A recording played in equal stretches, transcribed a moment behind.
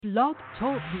Blog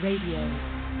Talk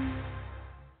Radio.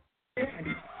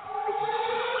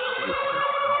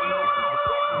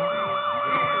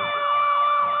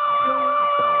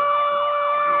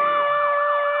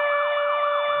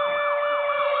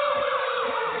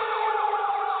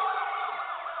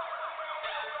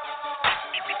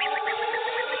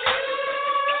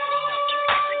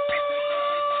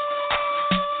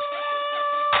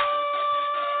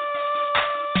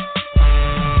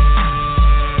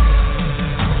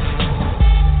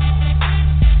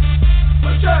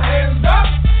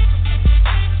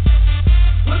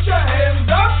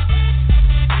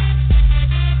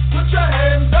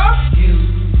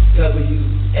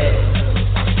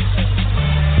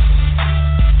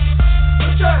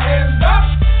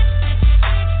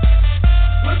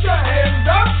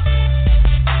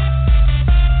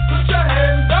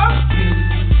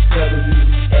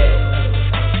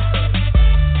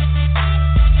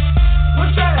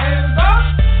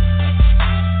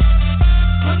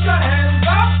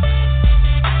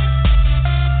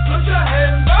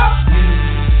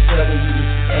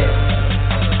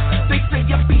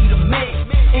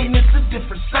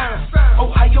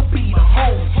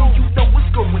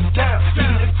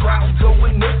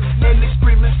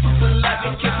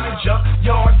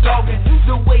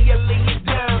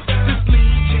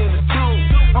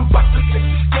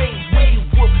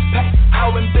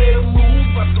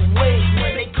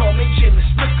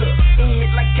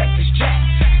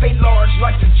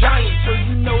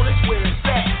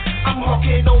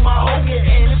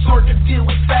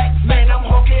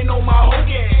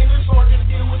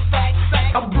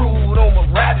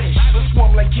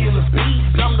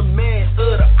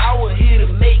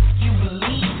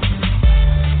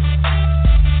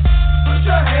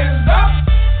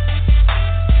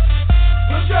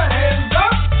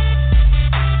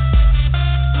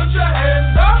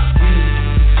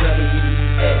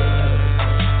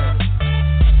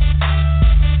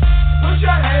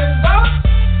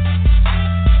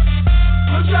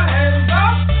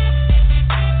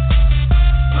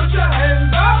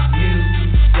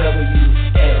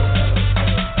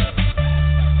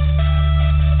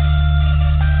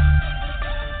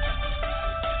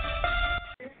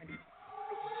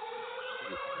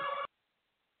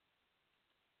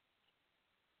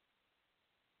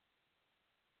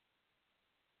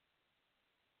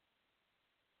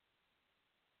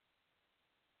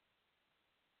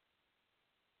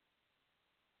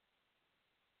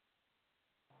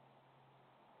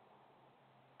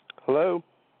 Hello?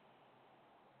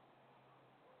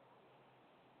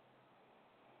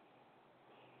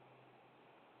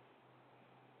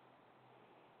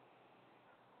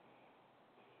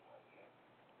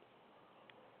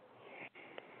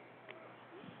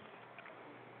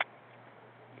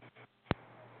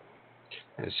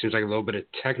 It seems like a little bit of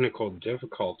technical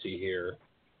difficulty here.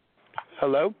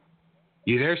 Hello?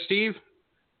 You there, Steve?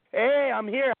 Hey, I'm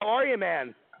here. How are you,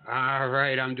 man? All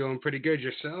right, I'm doing pretty good.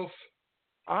 Yourself?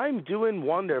 I'm doing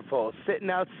wonderful. Sitting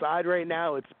outside right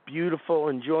now. It's beautiful.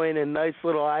 Enjoying a nice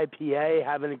little IPA.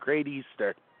 Having a great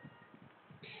Easter.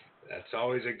 That's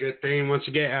always a good thing. Once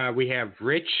again, we have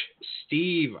Rich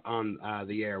Steve on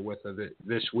the air with us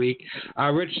this week.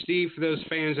 Rich Steve, for those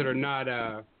fans that are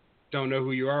not don't know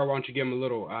who you are, why don't you give them a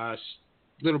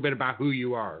little bit about who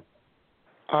you are?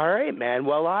 All right, man.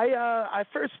 Well, I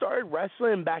first started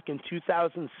wrestling back in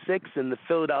 2006 in the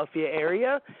Philadelphia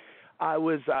area. I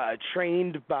was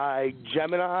trained by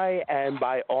Gemini and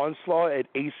by Onslaught at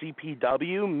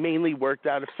ACPW, mainly worked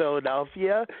out of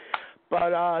Philadelphia.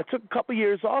 But I took a couple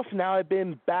years off. Now I've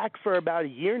been back for about a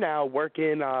year now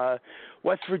working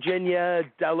West Virginia,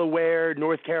 Delaware,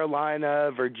 North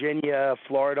Carolina, Virginia,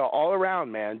 Florida, all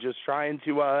around, man. Just trying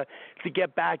to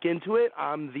get back into it.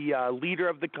 I'm the leader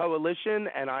of the coalition,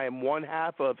 and I am one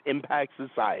half of Impact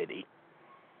Society.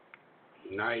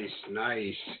 Nice.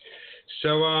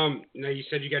 So, now you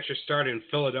said you got your start in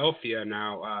Philadelphia.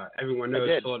 Now, everyone knows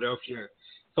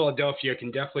Philadelphia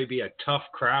can definitely be a tough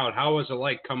crowd. How was it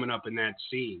like coming up in that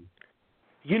scene?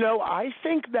 You know, I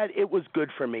think that it was good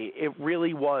for me. It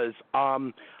really was.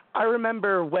 I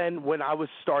remember when I was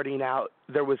starting out,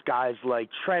 there was guys like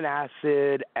Trent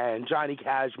Acid and Johnny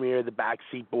Cashmere, the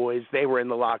Backseat Boys. They were in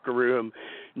the locker room.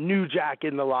 New Jack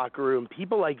in the locker room.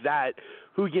 People like that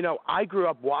who, you know, I grew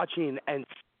up watching and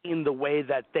seeing the way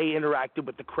that they interacted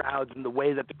with the crowds and the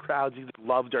way that the crowds either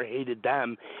loved or hated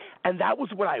them. And that was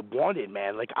what I wanted,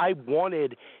 man. Like, I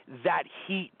wanted that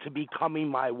heat to be coming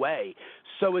my way.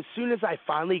 So as soon as I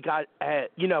finally got,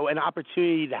 an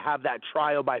opportunity to have that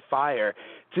trial by fire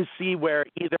to see where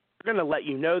either they're going to let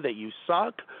you know that you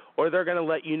suck or they're going to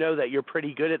let you know that you're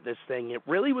pretty good at this thing, it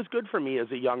really was good for me as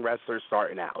a young wrestler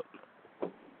starting out.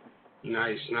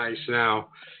 Nice, nice. Now,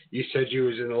 you said you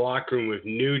was in the locker room with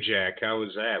New Jack. How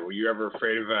was that? Were you ever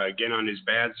afraid of getting on his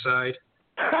bad side?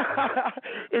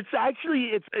 It's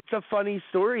a funny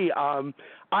story.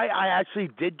 I actually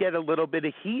did get a little bit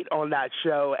of heat on that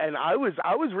show, and I was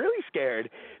really scared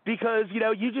because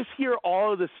you just hear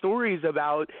all of the stories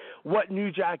about what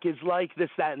New Jack is like, this,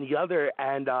 that, and the other,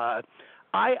 and I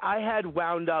had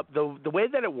wound up the way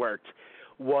that it worked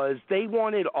was they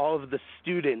wanted all of the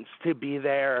students to be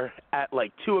there at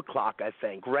like 2 o'clock, I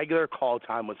think. Regular call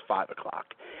time was 5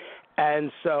 o'clock.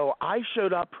 And so I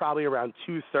showed up probably around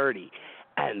 2:30,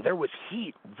 and there was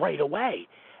heat right away.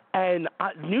 And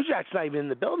New Jack's not even in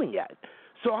the building yet.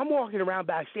 So I'm walking around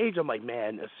backstage. I'm like,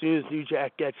 man, as soon as New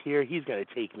Jack gets here, he's going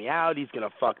to take me out. He's going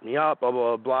to fuck me up, blah,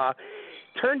 blah, blah.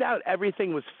 Turned out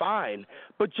everything was fine.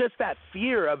 But just that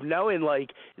fear of knowing,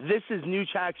 like, this is New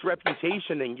Jack's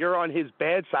reputation and you're on his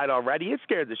bad side already, it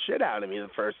scared the shit out of me the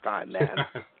first time, man.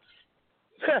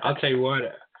 I'll tell you what.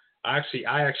 I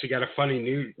actually got a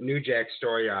funny New Jack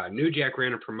story. New Jack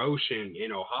ran a promotion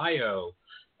in Ohio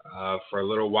for a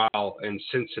little while in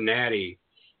Cincinnati,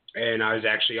 and I was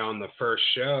actually on the first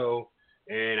show,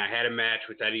 and I had a match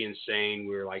with Eddie Insane.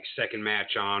 We were like second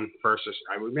match on,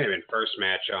 we may have been first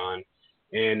match on,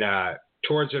 and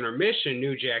towards intermission,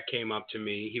 New Jack came up to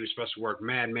me. He was supposed to work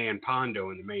Madman Pondo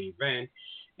in the main event,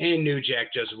 and New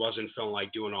Jack just wasn't feeling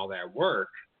like doing all that work.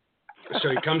 So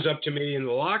he comes up to me in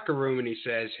the locker room and he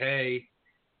says, hey,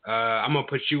 I'm going to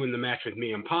put you in the match with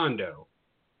me and Pondo.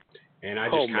 And I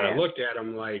just kind of looked at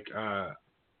him like,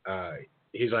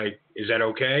 he's like, is that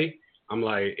okay? I'm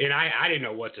like, and I didn't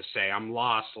know what to say. I'm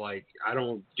lost. Like, I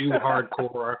don't do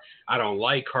hardcore. I don't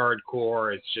like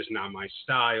hardcore. It's just not my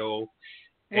style.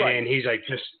 Right. And he's like,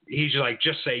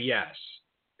 just say yes.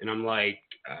 And I'm like,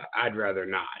 I'd rather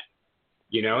not.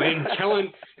 And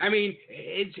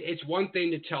it's one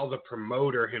thing to tell the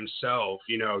promoter himself,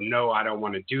 no, I don't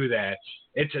want to do that.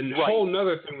 It's a whole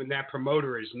nother thing when that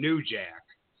promoter is New Jack.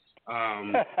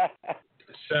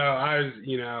 So I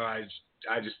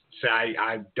just say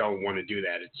I don't want to do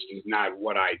that. It's not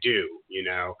what I do,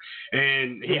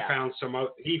 And he found some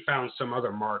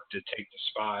other mark to take the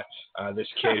spot.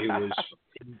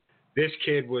 This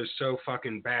kid was so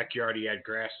fucking backyard. He had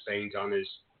grass stains on his.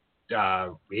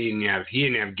 He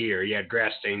didn't have gear. He had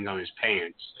grass stains on his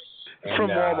pants. And, from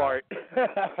Walmart.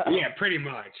 Yeah, pretty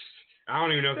much. I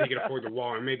don't even know if he could afford the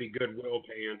Walmart. Maybe Goodwill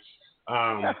pants.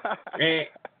 And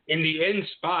in the end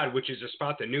spot, which is a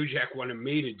spot that New Jack wanted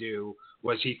me to do,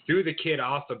 was he threw the kid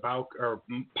off the balcony, or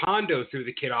Pondo threw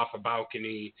the kid off a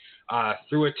balcony,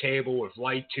 threw a table with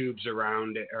light tubes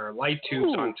around it, or light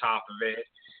tubes on top of it.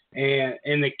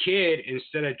 And the kid,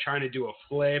 instead of trying to do a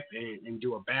flip and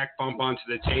do a back bump onto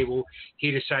the table,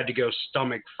 he decided to go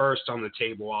stomach first on the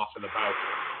table off of the balcony.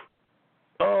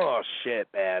 Oh, shit,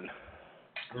 man.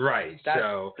 Right.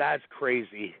 That's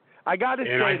crazy. I got to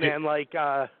say, man, like,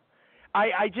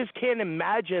 I just can't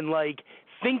imagine, like,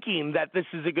 thinking that this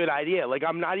is a good idea. Like,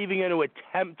 I'm not even going to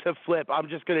attempt to flip. I'm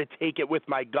just going to take it with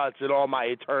my guts and all my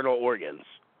eternal organs.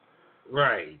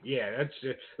 Right, yeah, that's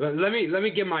it. Let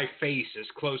me get my face as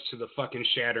close to the fucking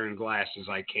shattering glass as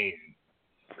I can.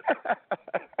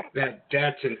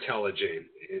 That's intelligent.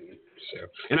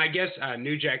 And I guess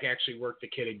New Jack actually worked the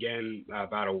kid again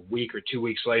about a week or 2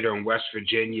 weeks later in West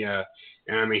Virginia,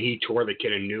 and he tore the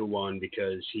kid a new one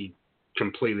because he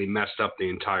completely messed up the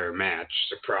entire match.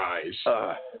 Surprise.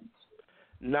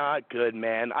 Not good,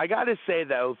 man. I got to say,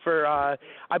 though,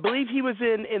 I believe he was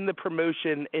in the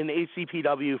promotion in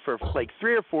ACPW for like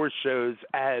 3 or 4 shows,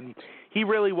 and he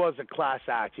really was a class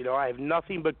act. I have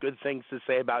nothing but good things to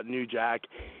say about New Jack.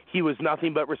 He was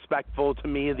nothing but respectful to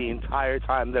me the entire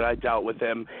time that I dealt with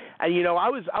him. And, I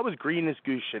was green as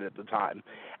goose shit at the time.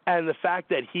 And the fact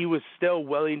that he was still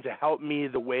willing to help me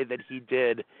the way that he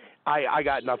did, I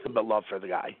got nothing but love for the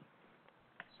guy.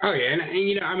 Oh, yeah, and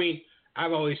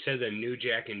I've always said that New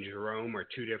Jack and Jerome are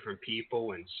two different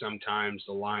people, and sometimes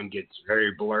the line gets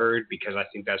very blurred because I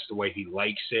think that's the way he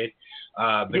likes it.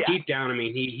 But deep down,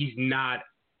 he's not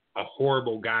a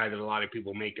horrible guy that a lot of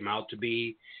people make him out to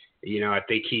be. I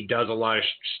think he does a lot of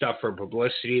stuff for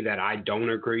publicity that I don't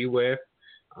agree with.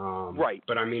 Right.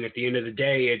 But at the end of the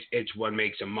day, it's what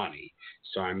makes him money.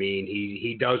 So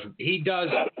he does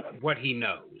what he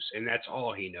knows, and that's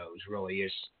all he knows really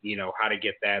is how to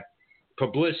get that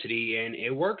publicity, and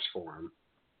it works for him.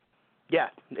 Yeah,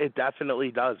 it definitely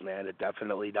does, man. It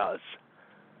definitely does.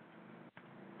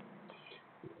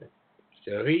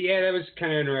 So that was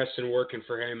kind of interesting working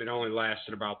for him. It only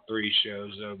lasted about 3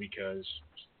 shows though, because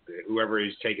whoever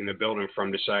he's taking the building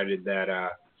from decided that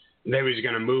they was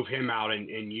going to move him out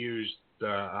and use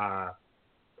the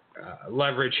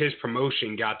leverage his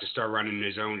promotion got to start running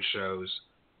his own shows.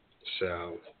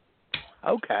 So.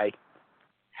 Okay.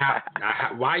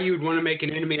 Why you would want to make an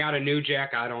enemy out of New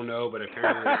Jack, I don't know, but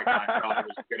apparently that guy thought it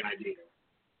was a good idea.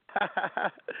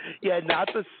 Yeah, not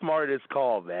the smartest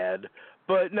call, man.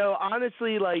 But no,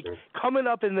 honestly, like coming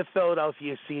up in the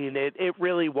Philadelphia scene, it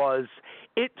really was.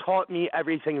 It taught me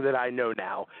everything that I know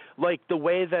now. Like the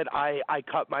way that I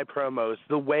cut my promos,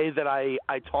 the way that I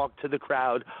talk to the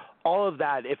crowd, all of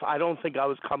that. If I don't think I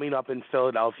was coming up in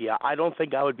Philadelphia, I don't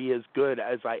think I would be as good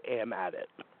as I am at it.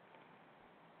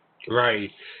 Right,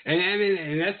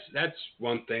 and that's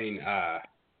one thing. A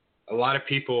lot of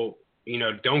people,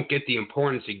 don't get the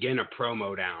importance of getting a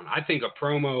promo down. I think a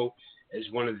promo is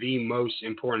one of the most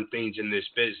important things in this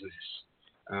business,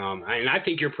 and I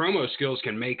think your promo skills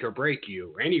can make or break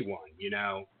you or anyone.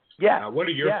 Yeah. What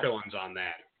are your feelings on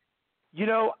that?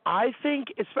 I think,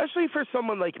 especially for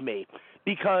someone like me,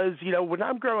 because when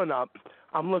I'm growing up,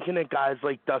 I'm looking at guys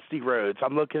like Dusty Rhodes.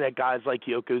 I'm looking at guys like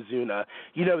Yokozuna,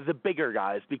 the bigger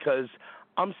guys, because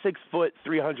I'm 6 foot,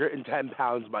 310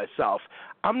 pounds myself.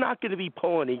 I'm not going to be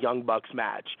pulling a Young Bucks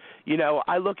match.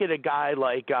 I look at a guy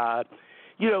like,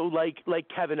 like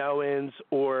Kevin Owens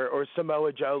or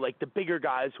Samoa Joe, like the bigger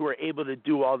guys who are able to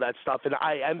do all that stuff, and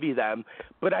I envy them.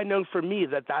 But I know for me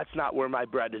that that's not where my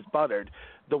bread is buttered.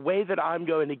 The way that I'm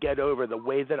going to get over, the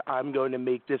way that I'm going to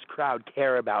make this crowd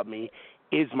care about me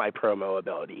is my promo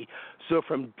ability. So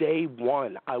from day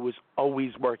one, I was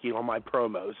always working on my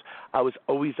promos. I was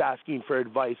always asking for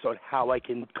advice on how I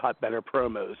can cut better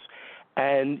promos.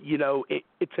 And,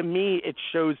 to me, it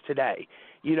shows today.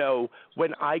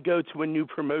 When I go to a new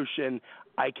promotion,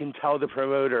 I can tell the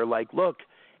promoter, like, look,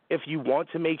 if you want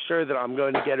to make sure that I'm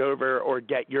going to get over or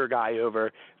get your guy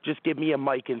over, just give me a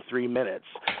mic in 3 minutes.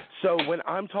 So when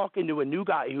I'm talking to a new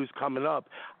guy who's coming up,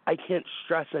 I can't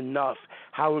stress enough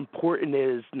how important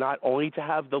it is not only to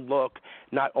have the look,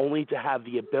 not only to have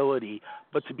the ability,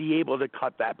 but to be able to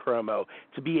cut that promo,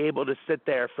 to be able to sit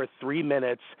there for 3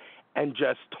 minutes and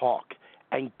just talk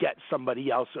and get somebody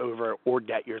else over or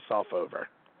get yourself over.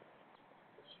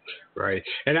 Right.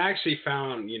 And I actually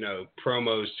found,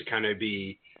 promos to kind of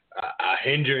be a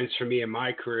hindrance for me in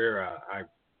my career. I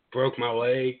broke my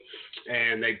leg,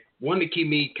 and they wanted to keep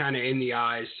me kind of in the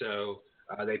eyes, so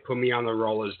they put me on the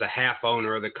role as the half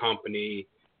owner of the company,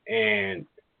 and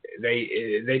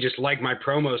they just liked my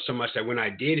promos so much that when I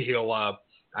did heal up,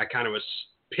 I kind of was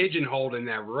pigeonholed in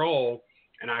that role.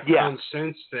 And I found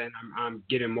since then I'm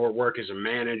getting more work as a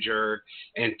manager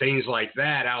and things like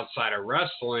that outside of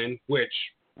wrestling, which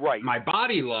my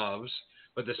body loves,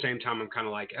 but at the same time I'm kind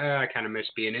of like, I kind of miss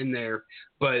being in there.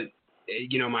 But,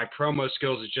 my promo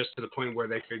skills is just to the point where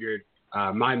they figured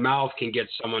my mouth can get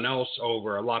someone else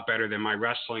over a lot better than my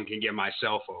wrestling can get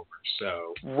myself over.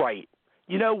 So right.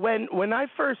 When I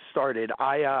first started,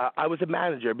 I was a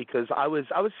manager because I was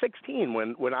 16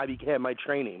 when I began my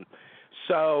training.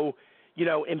 So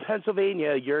in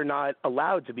Pennsylvania, you're not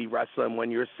allowed to be wrestling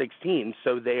when you're 16.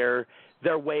 So their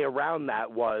way around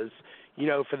that was,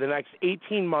 for the next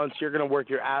 18 months, you're going to work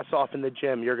your ass off in the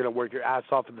gym. You're going to work your ass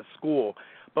off in the school.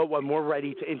 But when we're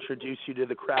ready to introduce you to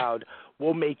the crowd,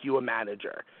 we'll make you a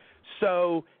manager.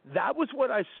 So that was what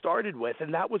I started with,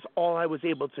 and that was all I was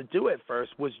able to do at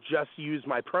first was just use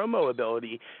my promo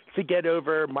ability to get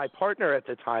over my partner at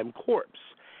the time, Corpse.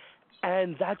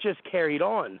 And that just carried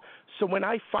on. So when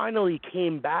I finally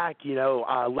came back,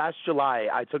 last July,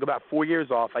 I took about 4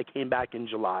 years off. I came back in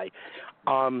July.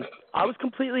 I was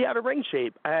completely out of ring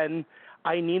shape, and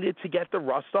I needed to get the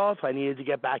rust off. I needed to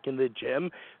get back in the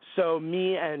gym. So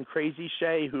me and Crazy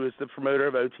Shay, who is the promoter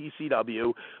of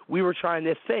OTCW, we were trying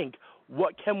to think,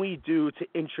 what can we do to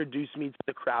introduce me to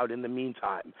the crowd in the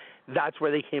meantime? That's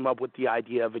where they came up with the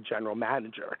idea of a general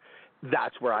manager.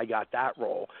 That's where I got that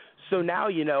role. So now,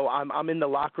 I'm in the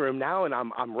locker room now and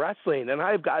I'm wrestling, and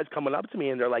I have guys coming up to me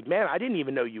and they're like, "Man, I didn't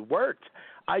even know you worked.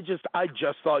 I just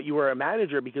thought you were a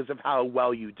manager because of how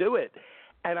well you do it."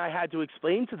 And I had to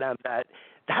explain to them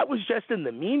that was just in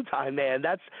the meantime, man.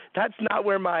 That's not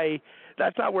where my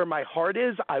heart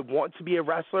is. I want to be a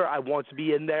wrestler. I want to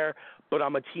be in there, but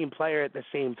I'm a team player at the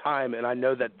same time, and I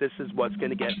know that this is what's going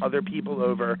to get other people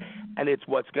over, and it's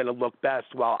what's going to look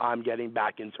best while I'm getting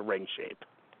back into ring shape.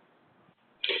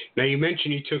 Now, you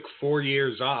mentioned you took 4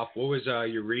 years off. What was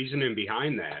your reasoning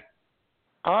behind that?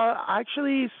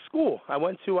 Actually, school. I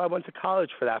went to college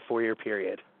for that 4-year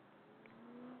period.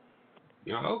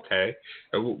 Oh, okay.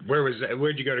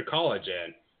 Where'd you go to college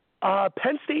at?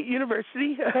 Penn State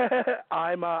University.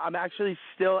 I'm actually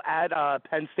still at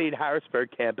Penn State Harrisburg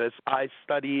campus. I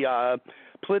study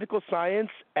political science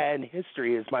and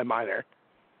history as my minor.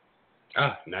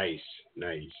 Oh, nice.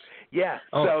 Yeah.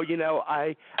 Oh, So,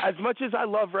 I, as much as I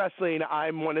love wrestling,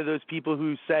 I'm one of those people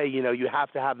who say, you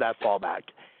have to have that fallback.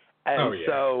 oh And yeah.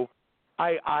 so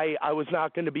I was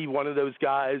not going to be one of those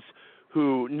guys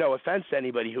who, no offense to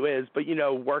anybody who is, but,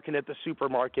 working at the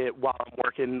supermarket while I'm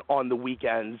working on the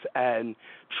weekends and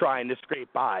trying to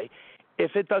scrape by.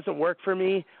 If it doesn't work for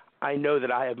me, I know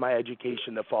that I have my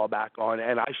education to fall back on,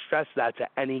 and I stress that to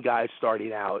any guy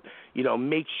starting out.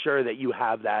 Make sure that you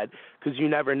have that, because you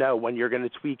never know when you're going to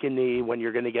tweak a knee, when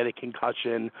you're going to get a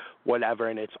concussion, whatever,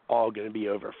 and it's all going to be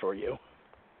over for you.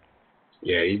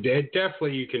 Yeah,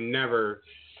 definitely you can never,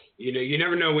 you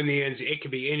never know when the ends. It could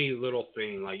be any little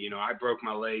thing. Like, I broke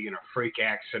my leg in a freak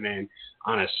accident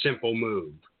on a simple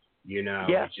move. Yeah.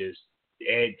 It's just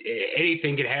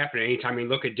anything could happen anytime. I mean,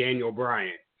 look at Daniel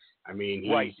Bryan. I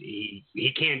mean, Right.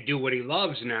 he can't do what he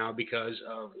loves now because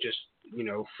of just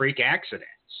freak accidents.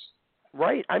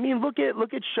 Right. I mean, look at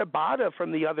Shibata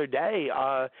from the other day.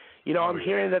 I'm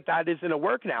hearing that isn't a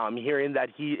work now. I'm hearing that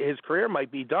his career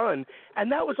might be done,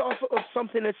 and that was off of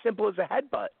something as simple as a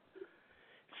headbutt.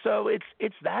 So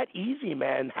it's that easy,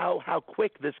 man. How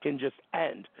quick this can just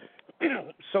end.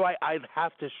 So I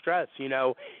have to stress,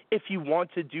 if you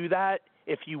want to do that,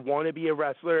 if you want to be a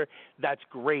wrestler, that's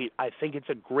great. I think it's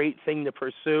a great thing to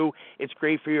pursue. It's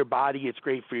great for your body. It's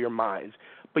great for your minds.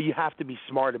 But you have to be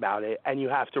smart about it, and you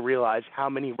have to realize how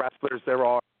many wrestlers there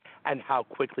are and how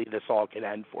quickly this all can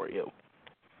end for you.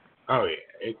 Oh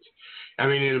yeah,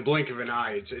 in a blink of an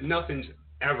eye, nothing's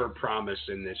ever promised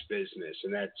in this business,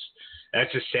 and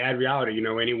that's a sad reality.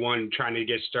 Anyone trying to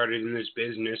get started in this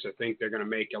business, I think they're going to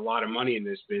make a lot of money in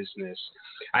this business.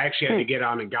 I actually had to get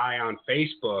on a guy on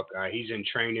Facebook. He's in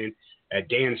training at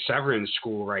Dan Severin's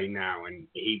school right now, and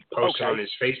he posted on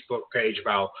his Facebook page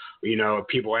about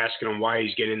people asking him why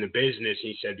he's getting in the business.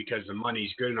 And he said because the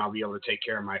money's good and I'll be able to take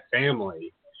care of my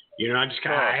family. I just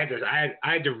I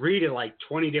had to read it like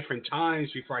 20 different times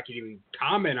before I could even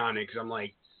comment on it, because I'm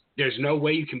like, there's no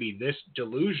way you can be this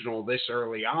delusional this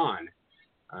early on.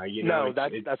 No,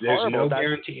 that's there's horrible. No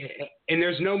guarantee, and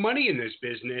there's no money in this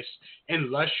business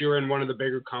unless you're in one of the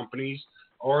bigger companies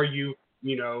or you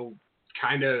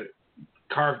kind of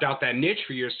carved out that niche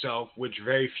for yourself, which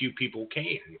very few people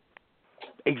can.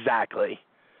 Exactly.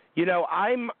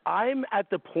 I'm at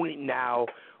the point now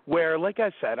where, like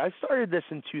I said, I started this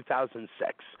in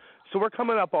 2006. So we're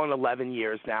coming up on 11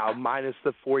 years now, minus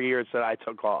the 4 years that I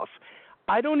took off.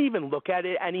 I don't even look at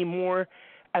it anymore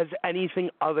as anything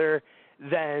other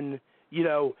than,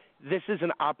 this is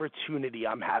an opportunity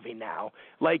I'm having now.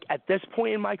 Like, at this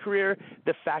point in my career,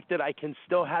 the fact that I can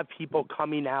still have people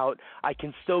coming out, I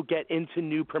can still get into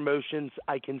new promotions,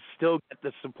 I can still get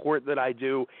the support that I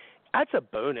do, that's a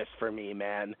bonus for me,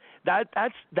 man. That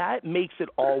makes it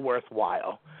all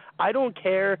worthwhile. I don't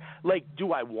care, like,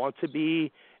 do I want to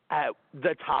be at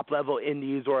the top level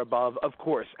indies or above? Of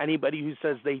course, anybody who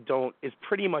says they don't is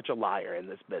pretty much a liar in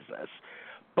this business.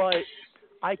 But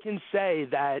I can say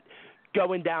that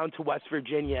going down to West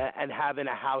Virginia and having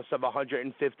a house of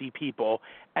 150 people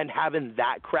and having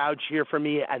that crowd cheer for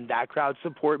me and that crowd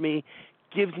support me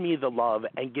gives me the love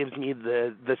and gives me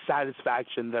the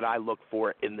satisfaction that I look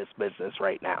for in this business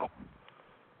right now.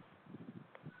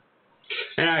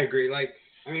 And I agree. Like,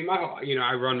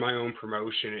 I run my own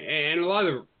promotion, and a lot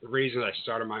of the reasons I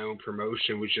started my own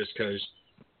promotion was just because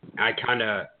I kind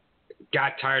of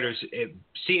got tired of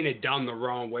seeing it done the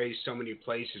wrong way so many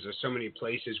places, or so many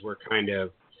places were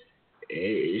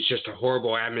it's just a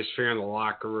horrible atmosphere in the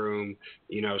locker room,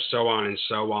 so on and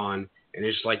so on. And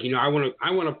it's like, I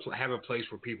want to have a place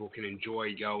where people can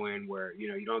enjoy going, where, you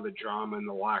don't have the drama in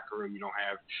the locker room. You don't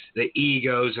have the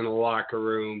egos in the locker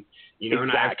room, Exactly.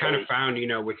 And I've kind of found,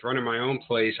 with running my own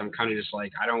place, I'm kind of just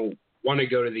like, I don't want to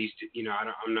go to these,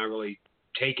 I'm not really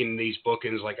taking these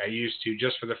bookings like I used to,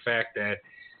 just for the fact that,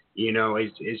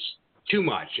 it's too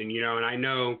much. And, and I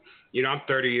know, I'm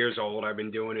 30 years old. I've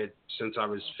been doing it since I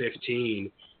was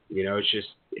 15.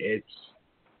 It's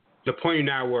the point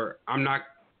now where I'm not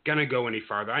going to go any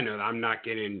farther. I know that I'm not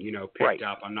getting, picked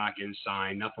up. I'm not getting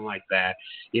signed, nothing like that.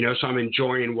 So I'm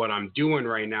enjoying what I'm doing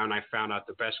right now. And I found out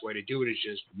the best way to do it is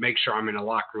just make sure I'm in a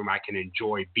locker room I can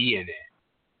enjoy being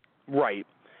in. Right.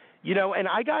 And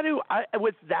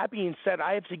with that being said,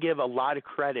 I have to give a lot of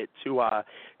credit to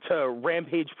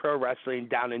Rampage Pro Wrestling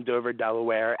down in Dover,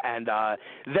 Delaware, and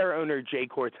their owner, Jay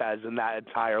Cortez, and that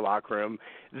entire locker room.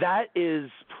 That is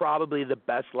probably the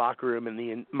best locker room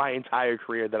in my entire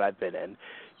career that I've been in.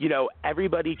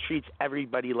 Everybody treats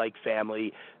everybody like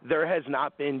family. There has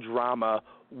not been drama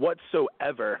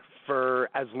whatsoever for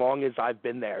as long as I've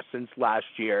been there, since last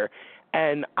year.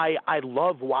 And I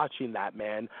love watching that,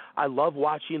 man. I love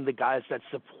watching the guys that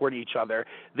support each other,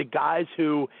 the guys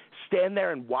who stand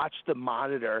there and watch the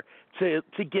monitor to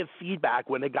give feedback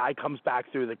when a guy comes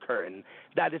back through the curtain.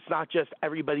 That it's not just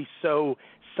everybody so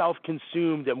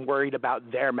self-consumed and worried about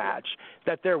their match,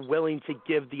 that they're willing to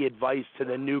give the advice to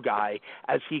the new guy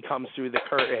as he comes through the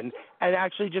curtain and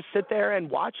actually just sit there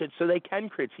and watch it so they can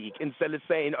critique instead of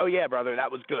saying, oh, yeah, brother, that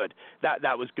was good. That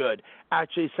was good.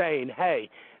 Actually saying, hey,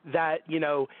 that,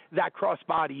 that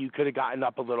crossbody you could have gotten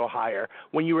up a little higher.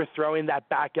 When you were throwing that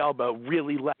back elbow,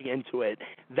 really laying into it.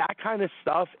 That kind of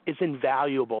stuff is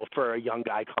invaluable for a young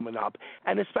guy coming up,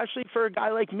 and especially for a guy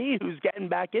like me who's getting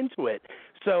back into it.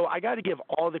 So I got to give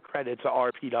all the credit to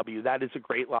RPW. That is a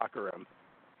great locker room.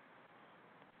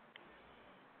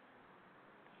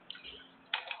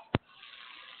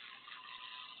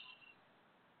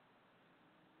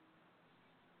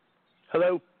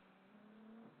 Hello?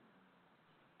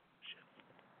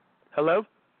 Hello?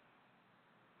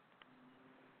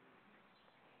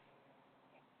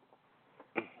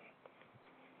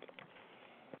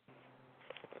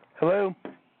 Hello?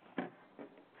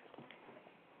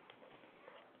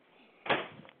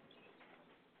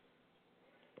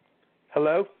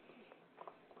 Hello?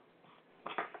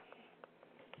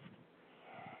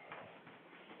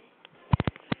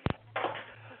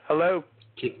 Hello?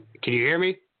 Can you hear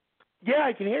me? Yeah,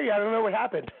 I can hear you. I don't know what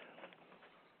happened.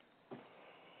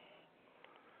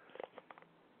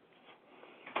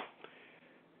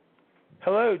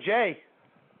 Hello, Jay.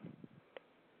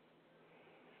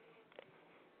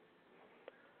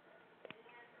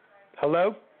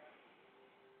 Hello?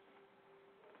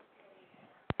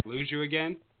 Lose you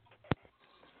again?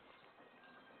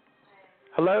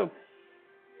 Hello?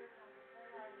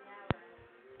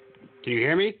 Can you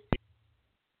hear me?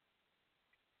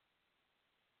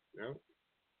 No.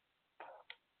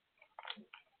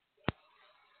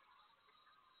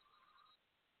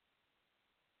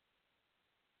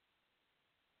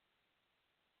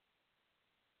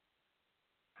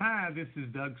 Hi, this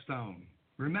is Doug Stone,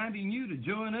 reminding you to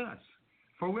join us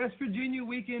for West Virginia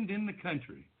Weekend in the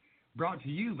Country, brought to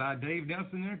you by Dave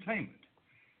Nelson Entertainment.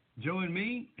 Join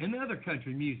me and other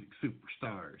country music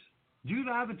superstars,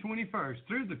 July the 21st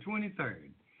through the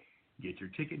 23rd. Get your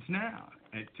tickets now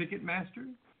at Ticketmaster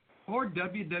or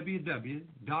www.west.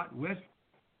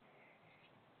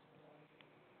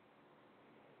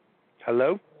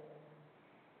 Hello?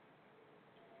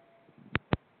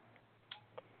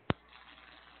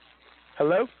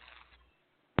 Hello?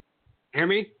 Hear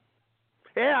me?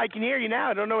 Yeah, I can hear you now.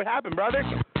 I don't know what happened, brother.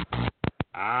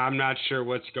 I'm not sure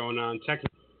what's going on.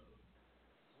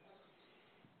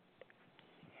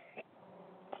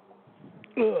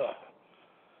 Ugh.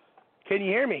 Can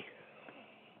you hear me?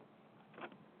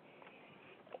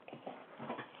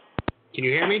 Can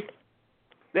you hear me?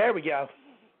 There we go.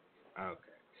 Okay.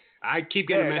 I keep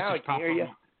getting There, a now I message can hear you.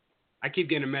 I keep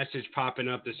getting a message popping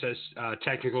up that says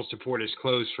technical support is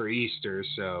closed for Easter,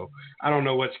 so I don't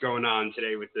know what's going on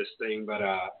today with this thing, but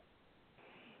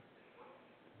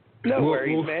no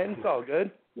worries, man. It's all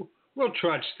good. We'll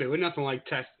trudge through it. Nothing like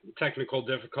technical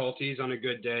difficulties on a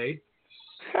good day.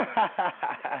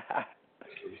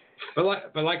 But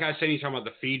like I was saying, you're talking about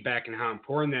the feedback and how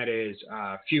important that is.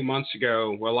 A few months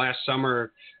ago, last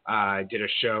summer, I did a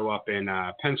show up in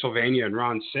Pennsylvania, and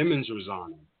Ron Simmons was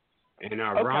on it. And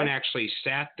Okay. Ron actually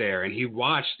sat there, and he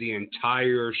watched the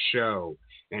entire show.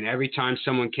 And every time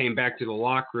someone came back to the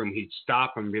locker room, he'd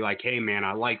stop and be like, hey, man,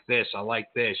 I like this.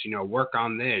 Work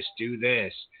on this, do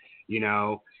this, I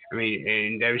mean,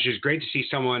 and it was just great to see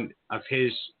someone of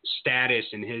his status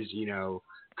and his,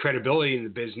 credibility in the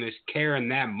business caring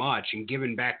that much and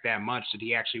giving back that much that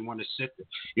he actually wanted to sit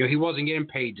there. He wasn't getting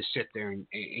paid to sit there and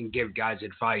give guys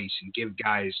advice and give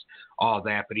guys all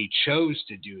that, but he chose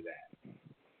to do that.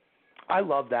 I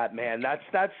love that, man.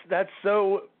 That's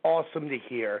so awesome to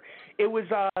hear. It was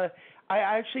I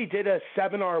actually did a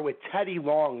seminar with Teddy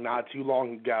Long not too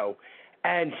long ago,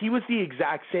 and he was the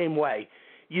exact same way.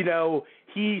 He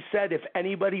said if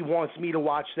anybody wants me to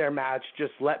watch their match,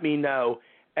 just let me know,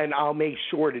 and I'll make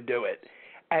sure to do it.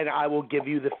 And I will give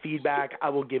you the feedback. I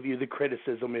will give you the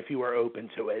criticism if you are open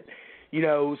to it.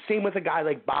 Same with a guy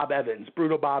like Bob Evans,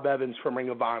 Brutal Bob Evans from Ring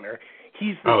of Honor.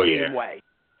 He's the same way.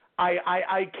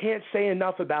 I can't say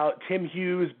enough about Tim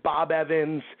Hughes, Bob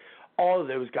Evans, all of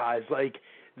those guys. Like,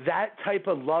 that type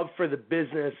of love for the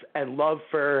business and love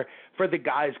for the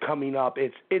guys coming up,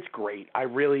 it's great. I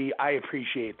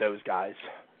appreciate those guys.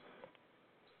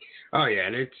 Oh, yeah,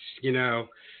 and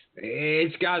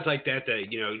it's guys like that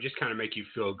just kind of make you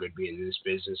feel good being in this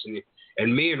business.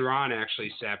 And me and Ron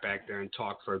actually sat back there and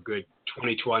talked for a good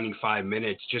 20, 25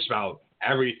 minutes just about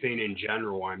everything in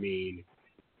general. I mean,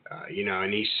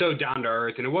 and he's so down to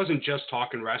earth. And it wasn't just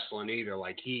talking wrestling either.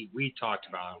 Like we talked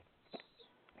about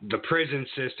the prison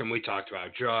system. We talked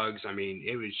about drugs. I mean,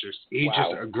 it was he's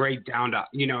just a great down to,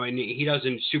 and he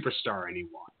doesn't superstar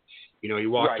anyone. He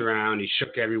walked around, he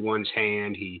shook everyone's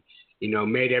hand. He,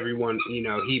 made everyone,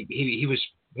 he was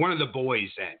one of the boys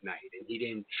that night, and he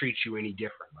didn't treat you any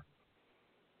differently.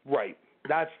 Right.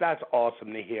 That's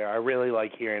awesome to hear. I really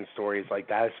like hearing stories like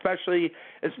that, especially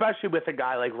with a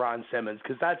guy like Ron Simmons,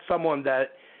 because that's someone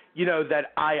that,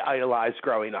 that I idolized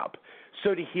growing up.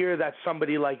 So to hear that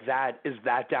somebody like that is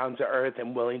that down to earth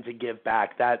and willing to give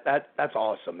back, that's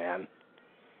awesome, man.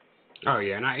 Oh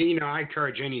yeah, and I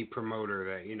encourage any promoter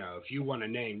that, if you want a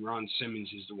name, Ron Simmons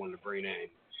is the one to bring in.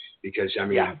 Because,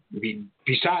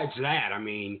 besides that,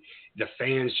 the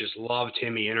fans just loved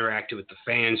him. He interacted with the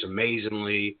fans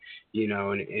amazingly,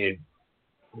 and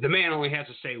the man only has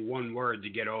to say one word to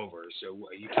get over, so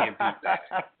you can't beat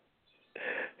that.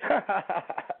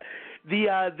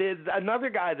 Another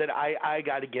guy that I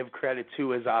got to give credit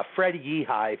to is Fred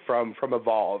Yehi from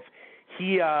Evolve.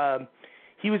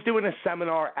 He was doing a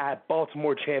seminar at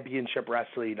Baltimore Championship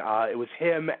Wrestling. It was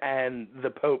him and the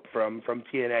Pope from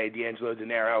TNA, D'Angelo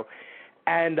Dinero,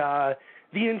 and the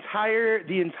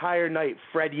entire night,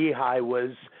 Fred Yehi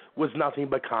was nothing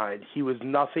but kind. He was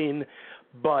nothing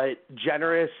but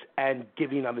generous and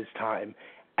giving of his time,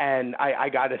 and I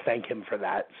got to thank him for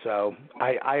that. So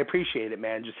I appreciate it,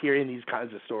 man. Just hearing these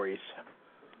kinds of stories.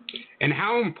 And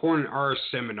how important are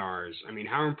seminars?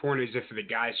 How important is it for the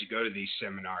guys who go to these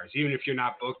seminars, even if you're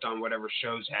not booked on whatever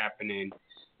show's happening,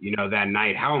 that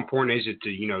night? How important is it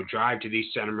to, drive to these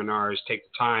seminars, take the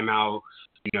time out,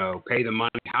 pay the money?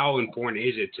 How important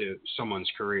is it to someone's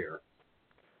career?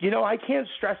 I can't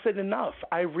stress it enough.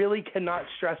 I really cannot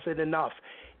stress it enough.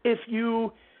 If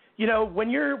when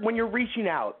you're reaching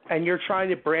out and you're trying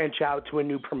to branch out to a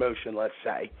new promotion, let's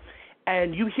say,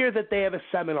 and you hear that they have a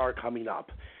seminar coming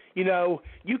up,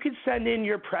 you can send in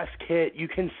your press kit, you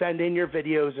can send in your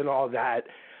videos and all that,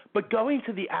 but going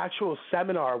to the actual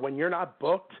seminar when you're not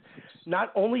booked,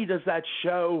 not only does that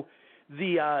show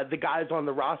the guys on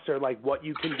the roster like what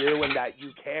you can do and that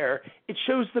you care, it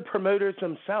shows the promoters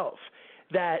themselves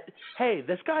that, hey,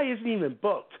 this guy isn't even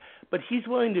booked, but he's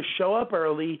willing to show up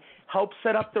early, help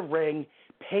set up the ring,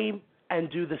 pay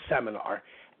and do the seminar,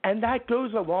 and that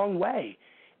goes a long way.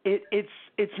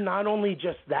 It's not only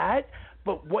just that,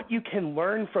 but what you can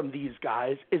learn from these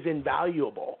guys is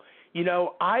invaluable.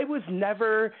 I was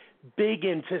never big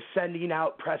into sending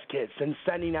out press kits and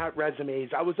sending out resumes.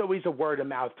 I was always a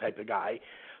word-of-mouth type of guy.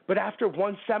 But after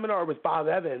one seminar with Bob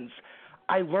Evans,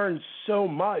 I learned so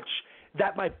much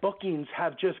that my bookings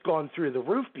have just gone through the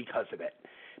roof because of it.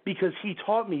 Because he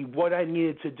taught me what I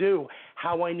needed to do,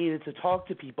 how I needed to talk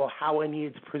to people, how I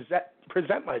needed to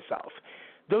present myself.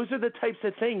 Those are the types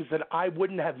of things that I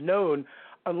wouldn't have known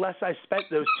unless I spent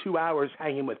those 2 hours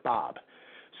hanging with Bob.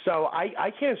 So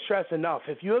I can't stress enough,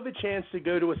 if you have a chance to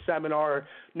go to a seminar,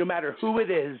 no matter who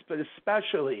it is, but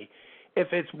especially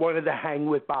if it's one of the Hang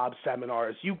with Bob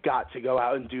seminars, you've got to go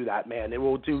out and do that, man. It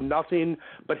will do nothing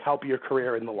but help your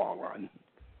career in the long run.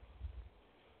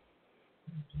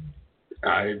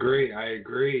 I agree.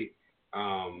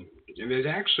 And there's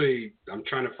actually, I'm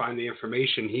trying to find the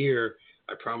information here.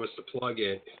 I promised to plug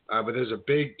it, but there's a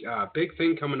big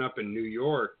thing coming up in New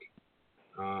York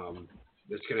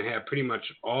that's going to have pretty much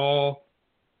all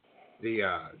the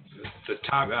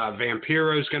top.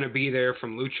 Vampiro's going to be there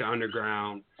from Lucha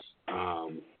Underground.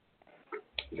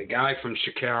 The guy from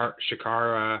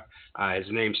Shikara, his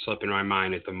name's slipping my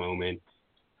mind at the moment.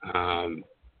 And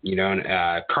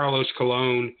Carlos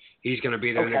Colon, he's going to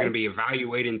be there. Okay. And they're going to be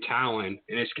evaluating talent,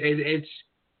 and it's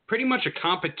pretty much a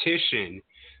competition.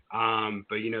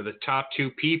 But the top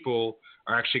two people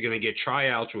are actually going to get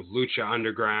tryouts with Lucha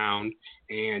Underground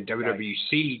and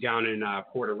WWC down in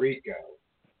Puerto Rico.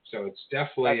 So it's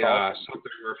definitely awesome.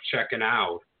 Something worth checking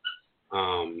out.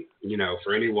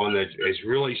 For anyone that is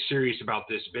really serious about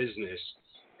this business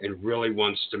and really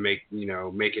wants to make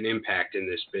an impact in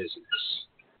this business.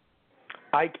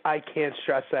 I can't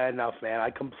stress that enough, man. I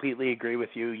completely agree with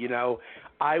you.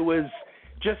 I was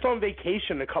just on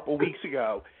vacation a couple weeks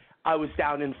ago. I was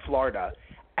down in Florida,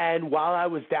 and while I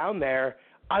was down there,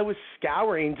 I was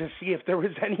scouring to see if there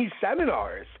was any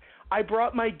seminars. I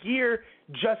brought my gear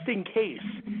just in case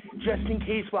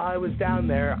while I was down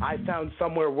there, I found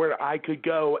somewhere where I could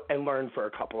go and learn for a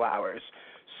couple hours.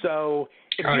 So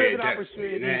if you have an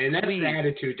opportunity, and that's the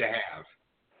attitude to have.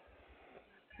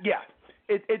 Yeah,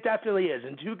 it definitely is,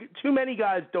 and too many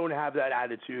guys don't have that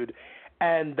attitude,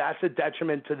 and that's a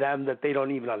detriment to them that they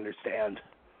don't even understand.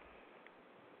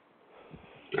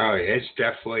 Oh, yeah, it's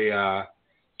definitely a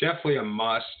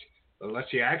must. Let's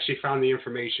see. I actually found the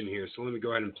information here, so let me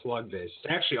go ahead and plug this. It's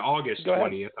actually August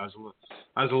 20th. I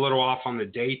was a little off on the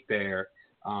date there.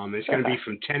 It's going to be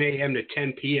from 10 a.m. to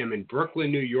 10 p.m. in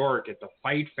Brooklyn, New York, at the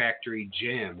Fight Factory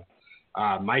Gym.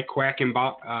 Mike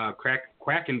Quackenbush,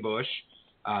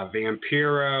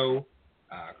 Vampiro,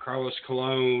 Carlos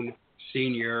Colon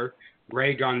Sr.,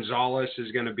 Ray Gonzalez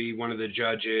is going to be one of the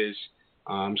judges.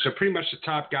 So pretty much the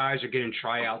top guys are getting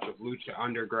tryouts with Lucha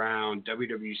Underground,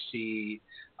 WWC,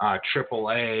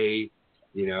 AAA.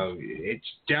 You know, it's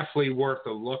definitely worth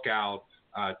a look out.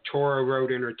 Toro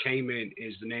Road Entertainment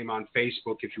is the name on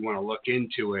Facebook if you want to look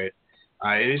into it.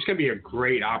 And it's going to be a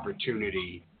great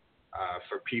opportunity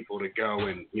for people to go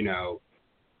and, you know,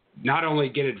 not only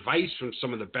get advice from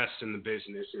some of the best in the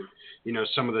business and, you know,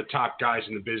 some of the top guys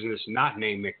in the business, not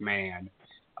named McMahon.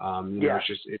 You know,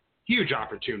 it's a huge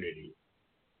opportunity.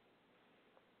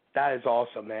 That is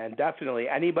awesome, man. Definitely.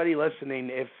 Anybody listening,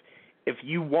 if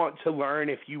you want to learn,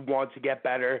 if you want to get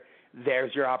better,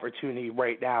 there's your opportunity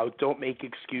right now. Don't make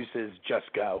excuses. Just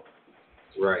go.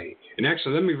 Right. And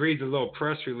actually, let me read the little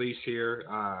press release here.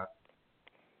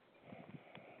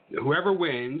 Whoever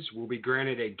wins will be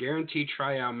granted a guaranteed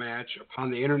tryout match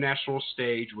upon the international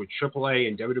stage with AAA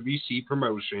and WWC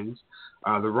promotions.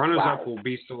 The runners-up will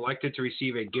be selected to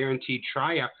receive a guaranteed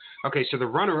tryout. Okay, so the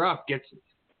runner-up gets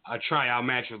a tryout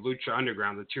match with Lucha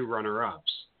Underground, the two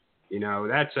runner-ups. You know,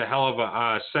 that's a hell of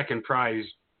a second prize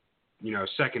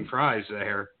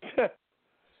there.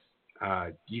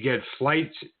 You get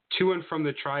flights to and from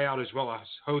the tryout as well as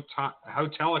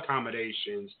hotel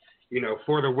accommodations, you know,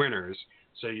 for the winners.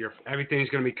 So everything's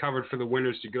going to be covered for the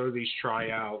winners to go to these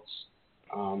tryouts.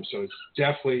 So it's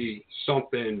definitely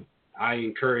something I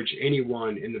encourage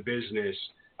anyone in the business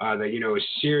that, you know, is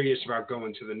serious about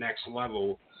going to the next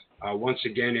level. Once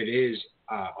again, it is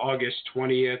August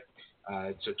 20th.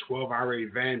 It's a 12-hour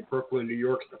event, Brooklyn, New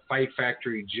York, at the Fight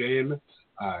Factory Gym.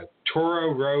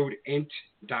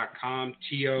 ToroRoadEnt.com,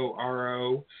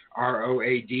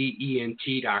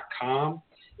 ToroRoadEnt.com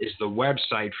is the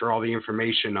website for all the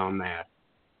information on that.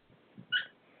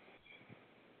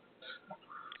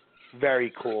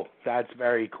 Very cool. That's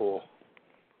very cool.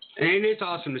 And it's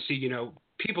awesome to see, you know,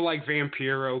 people like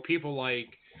Vampiro, people like,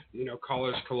 you know,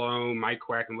 Carlos Colon, Mike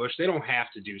Quackenbush, they don't have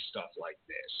to do stuff like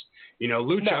this. You know,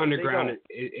 Lucha Underground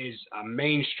is a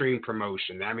mainstream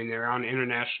promotion. I mean, they're on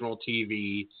international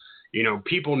TV. You know,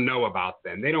 people know about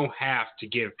them. They don't have to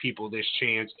give people this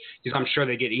chance because I'm sure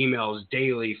they get emails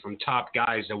daily from top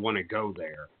guys that want to go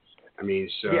there. I mean,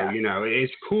 you know,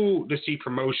 it's cool to see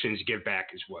promotions give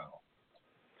back as well.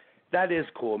 That is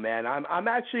cool, man. I'm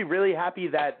actually really happy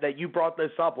that you brought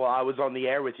this up while I was on the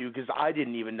air with you because I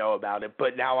didn't even know about it,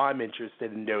 but now I'm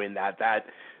interested in doing that.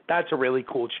 That's a really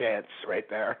cool chance right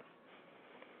there.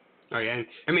 Oh, yeah.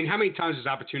 I mean, how many times does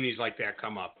opportunities like that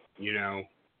come up, you know?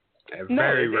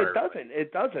 Very rare.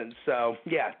 It doesn't. So,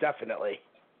 yeah, definitely.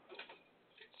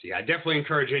 See, I definitely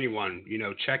encourage anyone, you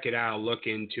know, check it out, look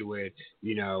into it.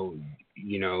 You know,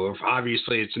 if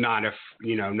obviously it's not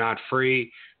not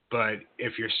free. But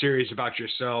if you're serious about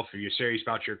yourself or you're serious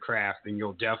about your craft, then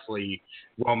you'll definitely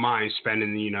won't mind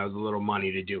spending, you know, the little money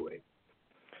to do it.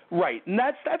 Right. And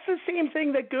that's the same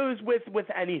thing that goes with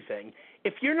anything.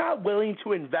 If you're not willing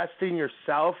to invest in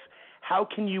yourself, how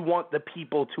can you want the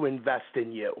people to invest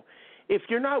in you? If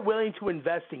you're not willing to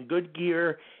invest in good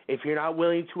gear, if you're not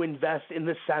willing to invest in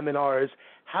the seminars,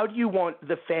 how do you want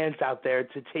the fans out there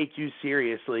to take you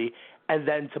seriously and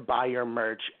then to buy your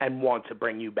merch and want to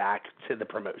bring you back to the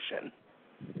promotion?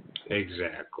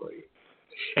 Exactly.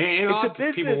 And it's a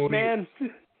business, man.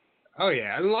 Oh,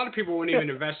 yeah. A lot of people won't even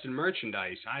invest in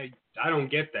merchandise. I don't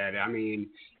get that. I mean,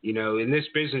 you know, in this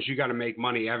business, you got to make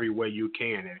money every way you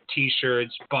can.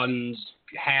 T-shirts, buttons,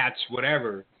 hats,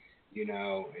 whatever. You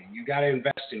know, you got to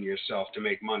invest in yourself to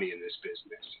make money in this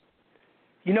business.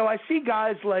 You know, I see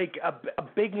guys like a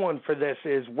big one for this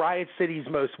is Riot City's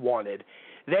Most Wanted.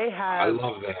 They have, I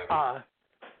love that.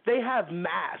 They have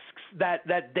masks that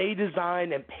they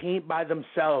design and paint by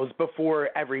themselves before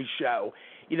every show.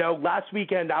 You know, last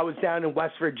weekend I was down in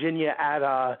West Virginia at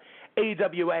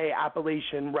AWA,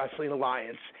 Appalachian Wrestling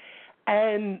Alliance,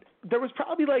 and there was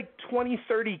probably like 20,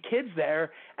 30 kids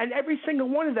there, and every single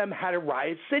one of them had a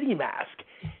Riot City mask.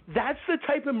 That's the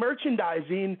type of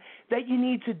merchandising that you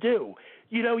need to do.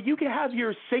 You know, you can have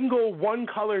your single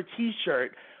one-color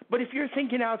T-shirt, but if you're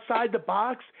thinking outside the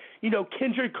box, you know,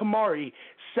 Kindred Kamari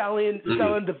selling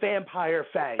the Vampire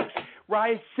Fangs,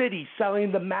 Riot City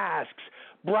selling the masks,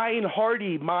 Brian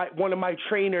Hardy, one of my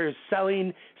trainers,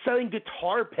 selling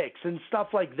guitar picks and stuff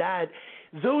like that.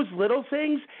 those little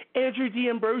things, Andrew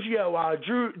D'Ambrosio,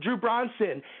 Drew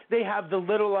Bronson, they have the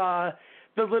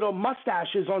little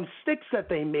mustaches on sticks that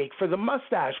they make for the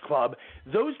Mustache Club.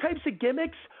 Those types of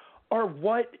gimmicks are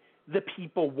what the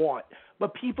people want.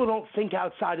 But people don't think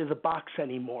outside of the box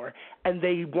anymore, and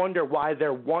they wonder why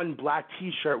their one black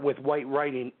T-shirt with white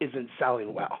writing isn't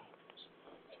selling well.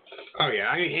 Oh,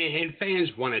 yeah, and fans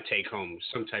want to take home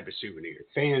some type of souvenir.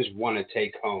 Fans want to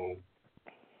take home,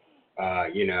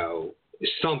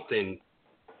 something,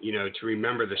 to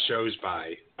remember the shows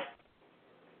by.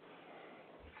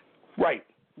 Right.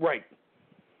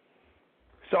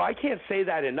 So I can't say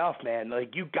that enough, man.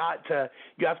 Like, you have to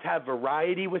have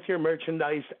variety with your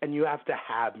merchandise, and you have to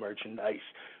have merchandise.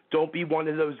 Don't be one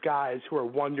of those guys who are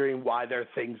wondering why their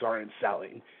things aren't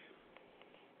selling.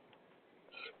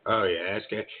 Oh, yeah, that's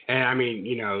good. And, I mean,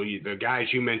 the guys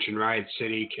you mentioned, Riot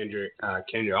City, Kendrick,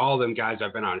 all them guys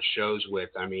I've been on shows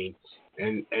with, I mean,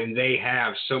 and they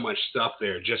have so much stuff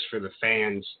there just for the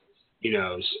fans,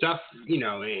 stuff,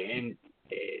 and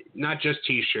not just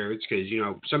T-shirts, because,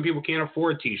 some people can't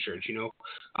afford T-shirts,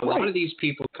 A lot of these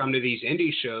people come to these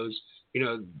indie shows,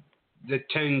 the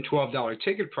 $10, $12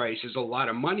 ticket price is a lot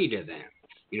of money to them,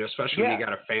 especially when you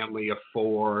got a family of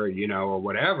 4, or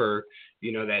whatever,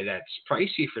 that's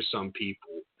pricey for some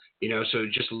people, so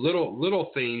just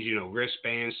little things,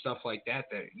 wristbands, stuff like that,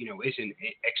 isn't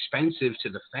expensive to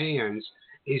the fans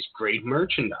is great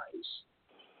merchandise.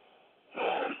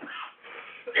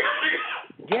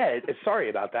 Yeah, sorry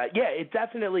about that. Yeah, it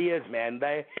definitely is, man.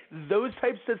 Those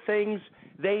types of things,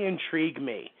 they intrigue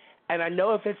me. And I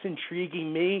know if it's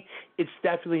intriguing me, it's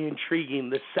definitely intriguing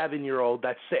the 7-year-old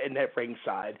that's sitting at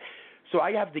ringside. So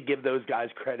I have to give those guys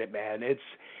credit, man. It's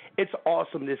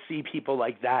awesome to see people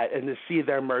like that and to see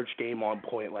their merch game on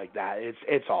point like that.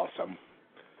 It's awesome.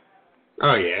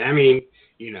 Oh, yeah. I mean,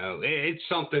 it's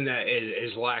something that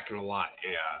is lacking a lot.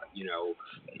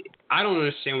 I don't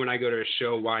understand when I go to a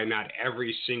show why not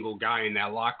every single guy in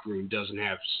that locker room doesn't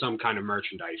have some kind of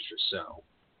merchandise for sale.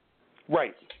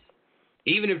 Right.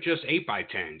 Even if just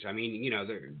 8x10s. I mean,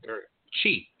 they're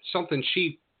cheap. Something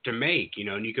cheap to make,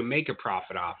 and you can make a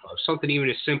profit off of. Something even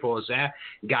as simple as that,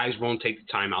 guys won't take the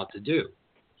time out to do.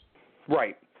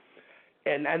 Right.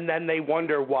 And then they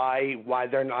wonder why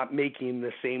they're not making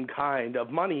the same kind of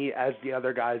money as the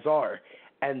other guys are.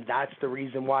 And that's the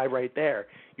reason why right there.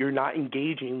 You're not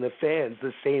engaging the fans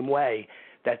the same way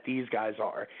that these guys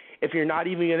are. If you're not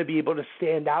even going to be able to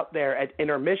stand out there at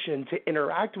intermission to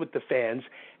interact with the fans,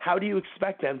 how do you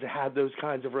expect them to have those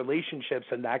kinds of relationships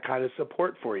and that kind of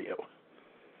support for you?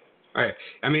 All right.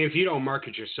 I mean, if you don't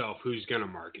market yourself, who's going to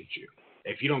market you?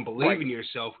 If you don't believe in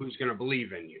yourself, who's going to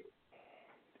believe in you?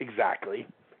 Exactly.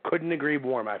 Couldn't agree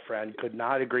more, my friend. Could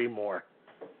not agree more.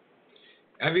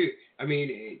 Everyone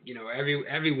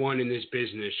in this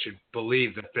business should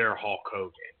believe that they're Hulk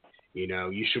Hogan.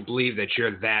 You should believe that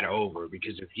you're that over,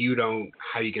 because if you don't,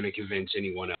 how are you going to convince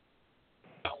anyone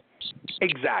else?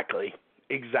 Exactly.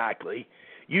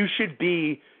 You should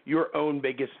be your own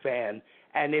biggest fan,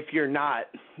 and if you're not,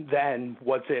 then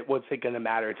what's it going to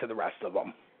matter to the rest of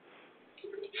them?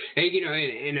 Hey,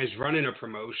 and as running a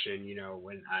promotion,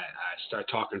 when I start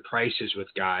talking prices with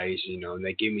guys, and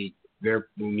they give me their,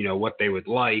 what they would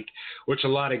like, which a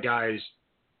lot of guys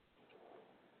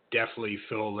definitely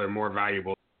feel they're more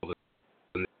valuable than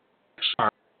they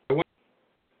are.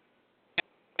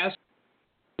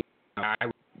 I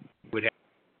would have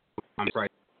my price.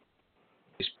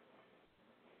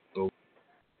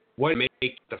 What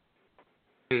make the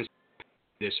fans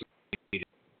this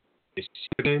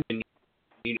and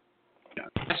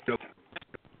that's no problem.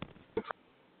 But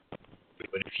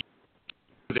if you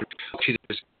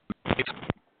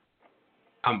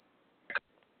I'm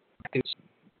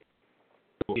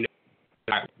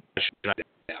I should have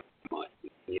that much,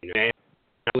 and I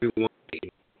really want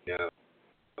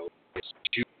it's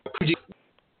too.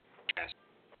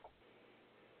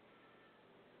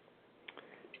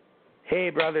 Hey,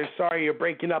 brother, sorry you're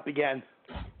breaking up again.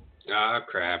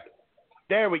 Crap.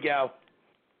 There we go.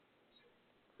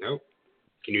 Nope.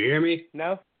 Can you hear me?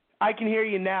 No? I can hear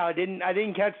you now. I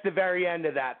didn't catch the very end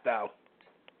of that, though.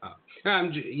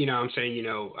 I'm saying,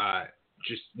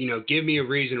 just, give me a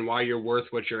reason why you're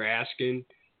worth what you're asking,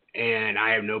 and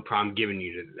I have no problem giving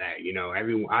you that.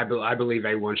 I believe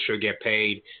everyone should get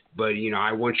paid, but,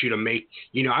 I want you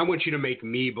to make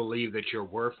me believe that you're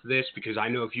worth this, because I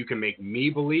know if you can make me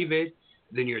believe it,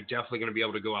 then you're definitely going to be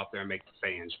able to go out there and make the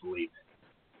fans believe it.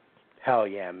 Hell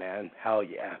yeah, man. Hell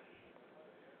yeah.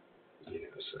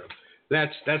 So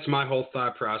that's my whole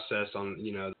thought process on,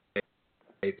 the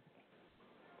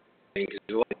thing.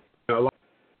 A lot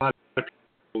of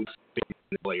people think,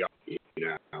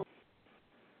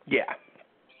 Yeah.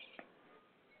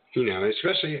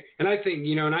 Especially, and I think,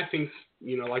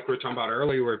 like we were talking about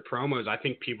earlier with promos, I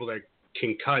think people that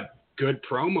can cut good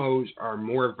promos are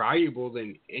more valuable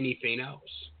than anything else.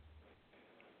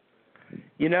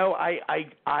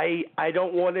 I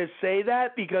don't want to say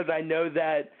that because I know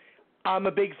that I'm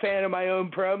a big fan of my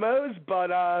own promos,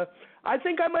 but I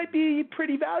think I might be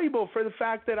pretty valuable for the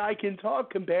fact that I can talk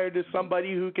compared to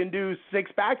somebody who can do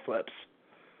 6 backflips.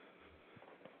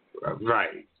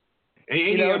 Right. And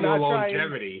you have more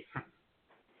longevity.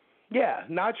 Yeah,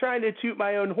 not trying to toot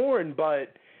my own horn,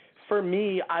 but for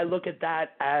me, I look at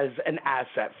that as an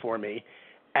asset for me.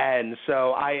 And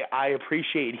so I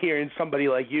appreciate hearing somebody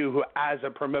like you who, as a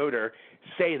promoter,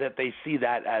 say that they see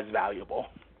that as valuable.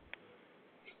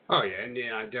 Oh, yeah, and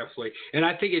definitely. And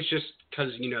I think it's just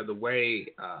because, the way,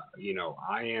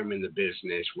 I am in the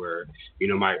business where,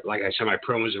 like I said, my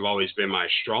promos have always been my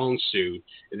strong suit,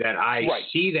 that I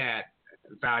see that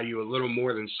value a little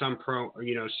more than some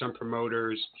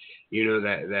promoters,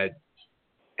 that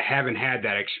haven't had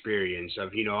that experience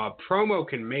of, a promo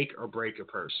can make or break a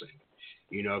person.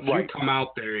 If you come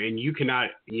out there and you cannot,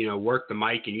 work the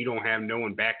mic and you don't have no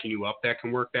one backing you up that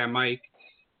can work that mic,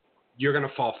 you're going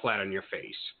to fall flat on your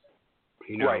face.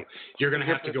 You're going to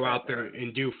have to go out there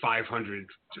and do 500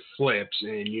 flips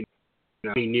and,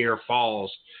 near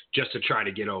falls just to try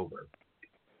to get over.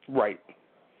 Right.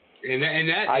 And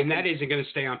that isn't going to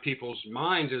stay on people's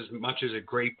minds as much as a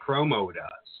great promo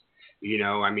does.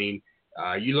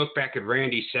 You look back at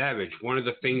Randy Savage, one of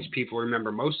the things people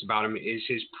remember most about him is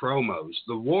his promos,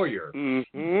 the Warrior.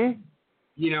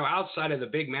 Mm-hmm. Outside of the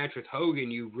big match with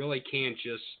Hogan, you really can't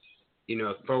just,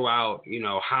 throw out,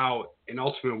 how an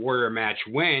Ultimate Warrior match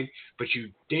went, but you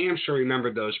damn sure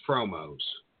remember those promos.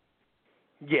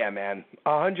 Yeah, man,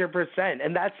 100%.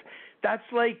 And that's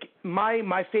like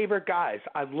my favorite guys.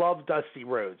 I love Dusty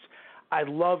Rhodes. I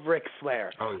love Ric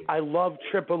Flair. Oh, yeah. I love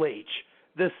Triple H.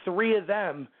 The 3 of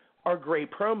them are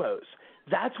great promos.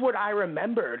 That's what I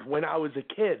remembered when I was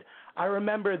a kid. I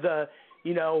remember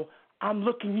I'm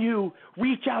looking you,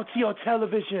 reach out to your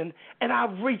television, and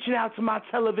I'm reaching out to my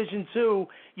television too,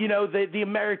 the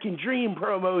American Dream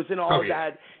promos and all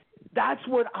that. That's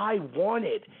what I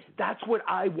wanted. That's what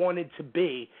I wanted to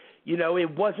be.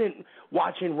 It wasn't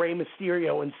watching Rey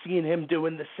Mysterio and seeing him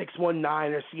doing the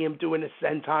 619 or see him doing a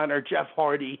senton or Jeff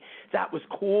Hardy. That was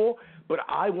cool, but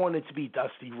I wanted to be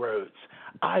Dusty Rhodes.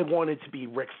 I wanted to be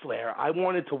Ric Flair. I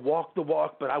wanted to walk the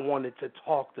walk, but I wanted to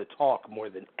talk the talk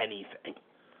more than anything.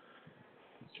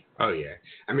 Oh yeah,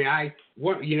 I mean,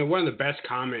 one of the best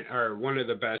one of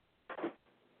the best,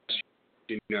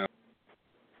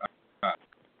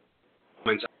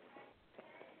 comments I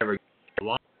ever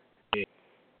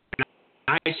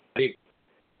I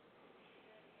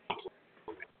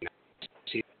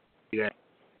see that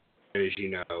as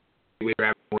we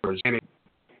have more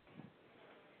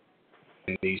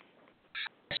in these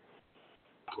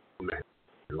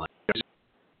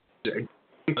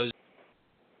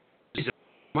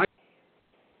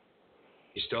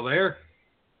you still there?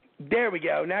 There we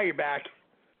go. Now you're back.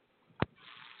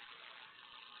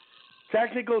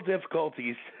 Technical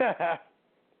difficulties.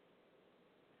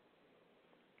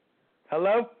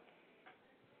 Hello?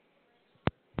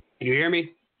 Can you hear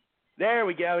me? There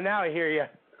we go. Now I hear you.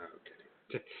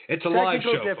 Okay. It's a live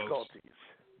show, Technical difficulties. Folks.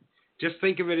 Just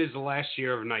think of it as the last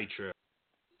year of Nitro.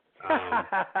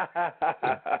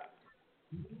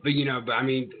 But I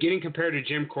mean, getting compared to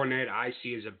Jim Cornette, I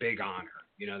see as a big honor.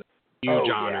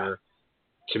 Huge honor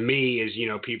to me is,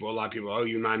 a lot of people,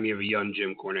 you remind me of a young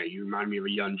Jim Cornette. You remind me of a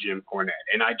young Jim Cornette.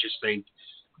 And I just think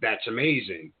that's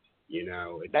amazing.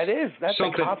 That's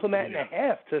a compliment and a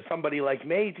half to somebody like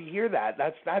me to hear that.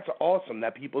 That's awesome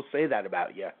that people say that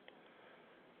about you.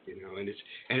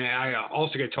 And I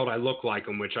also get told I look like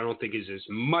him, which I don't think is as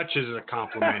much as a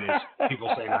compliment as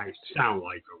people saying I sound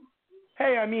like him.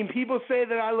 Hey, I mean, people say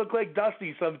that I look like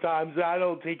Dusty sometimes, and I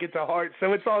don't take it to heart,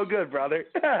 so it's all good, brother.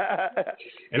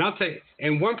 And I'll tell you,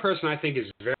 and one person I think is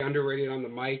very underrated on the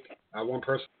mic. One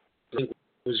person I think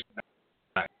was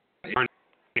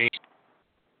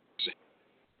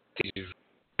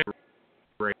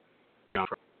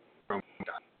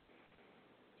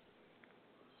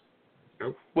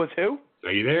Nope. Was who?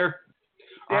 Are you there?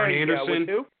 Arn Anderson. Was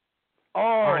who? Oh,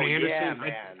 Arn Anderson. Yeah,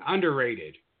 man.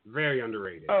 Underrated. Very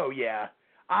underrated. Oh, yeah.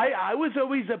 I was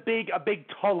always a big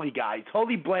Tully guy.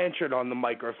 Tully Blanchard on the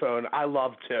microphone I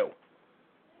love too.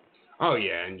 Oh,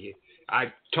 yeah. And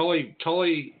Tully,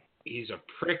 he's a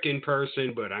prick in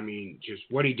person, but, I mean, just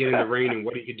what he did in the ring and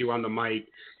what he could do on the mic.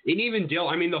 And even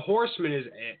the Horsemen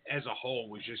as a whole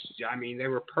was just, I mean, they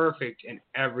were perfect in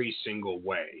every single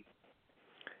way.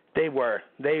 They were.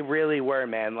 They really were,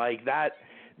 man. Like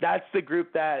that's the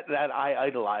group that I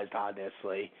idolized,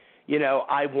 honestly. You know,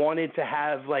 I wanted to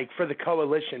have, like, for the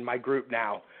Coalition, my group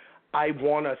now, I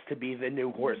want us to be the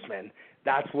new Horsemen.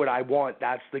 That's what I want.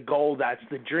 That's the goal. That's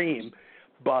the dream.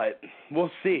 But we'll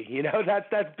see. You know,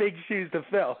 that's big shoes to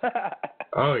fill.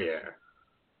 Oh yeah.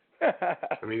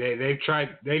 I mean, they've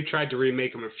tried to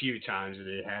remake them a few times and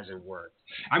it hasn't worked.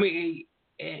 I mean,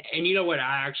 and you know what?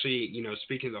 I actually, you know,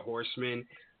 speaking of the Horsemen,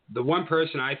 the one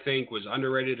person I think was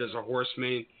underrated as a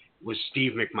Horseman was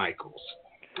Steve McMichaels.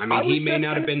 I mean, he may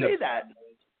not have been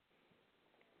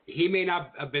he may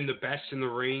not have been the best in the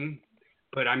ring,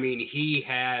 but I mean, he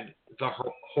had the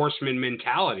Horseman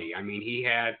mentality. I mean, he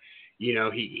had, you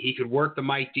know, he could work the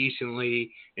mic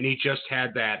decently, and he just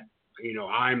had that, you know,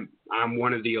 I'm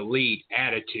one of the elite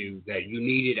attitude that you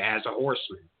needed as a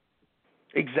Horseman.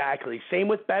 Exactly. Same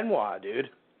with Benoit, dude.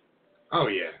 Oh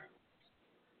yeah.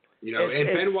 You know, and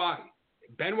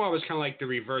Benoit was kind of like the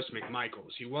reverse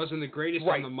McMichaels. He wasn't the greatest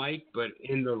on the mic, but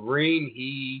in the ring,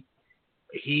 he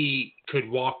could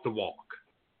walk the walk.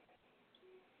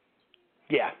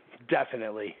 Yeah,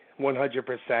 definitely.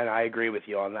 100%. I agree with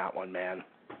you on that one, man.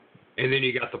 And then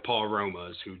you got the Paul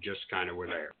Romas, who just kind of were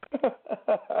there.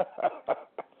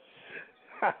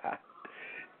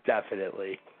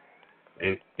 Definitely.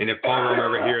 And if Paul Roma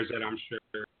ever hears that,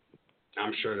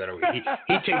 I'm sure that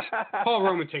he takes Paul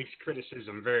Roma takes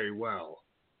criticism very well.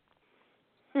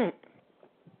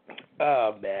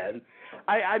 Oh man,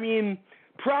 I mean,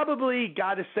 probably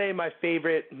got to say my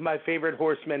favorite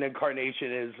Horseman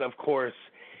incarnation is, of course,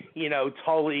 you know,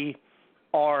 Tully,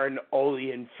 Arn,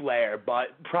 Ole, and Flair, but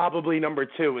probably number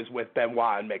 2 is with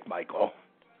Benoit and McMichael.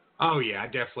 Oh yeah,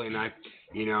 definitely, and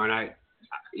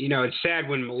it's sad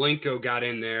when Malenko got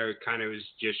in there. It kind of was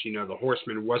just, you know, the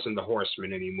Horseman wasn't the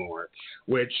Horseman anymore,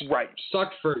 which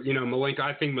sucked for, you know, Malenko.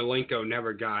 I think Malenko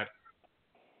never got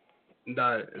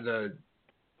the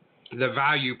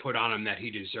value put on him that he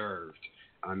deserved.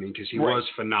 I mean, because he was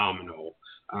phenomenal.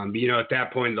 But, you know, at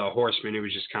that point, the Horseman, it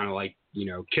was just kind of like, you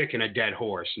know, kicking a dead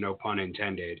horse, no pun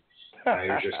intended. It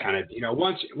was just kind of, you know,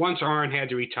 once Arn had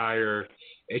to retire,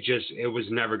 it was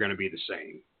never going to be the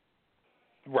same.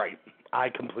 Right. I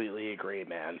completely agree,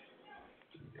 man.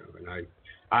 You know, and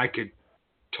I could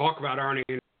talk about Arn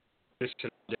Anderson.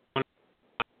 One of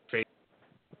my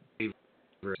favorites,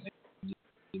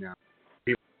 you know,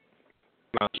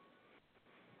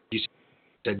 you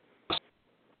said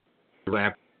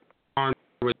Arn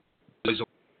was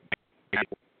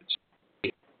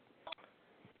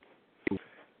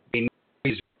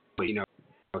you know,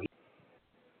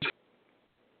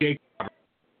 Jake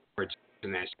Roberts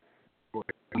and that's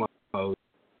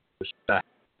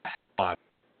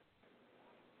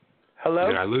Hello?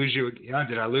 Did I lose you? Yeah,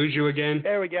 did I lose you again?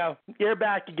 There we go. You're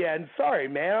back again. Sorry,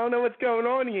 man. I don't know what's going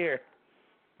on here.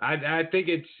 I think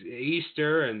it's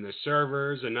Easter and the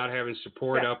servers and not having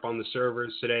support up on the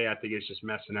servers today. I think it's just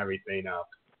messing everything up.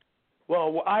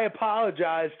 Well, I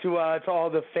apologize to all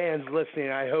the fans listening.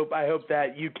 I hope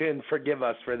that you can forgive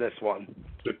us for this one.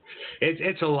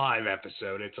 It's a live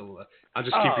episode. I'll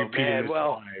just keep repeating this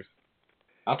live.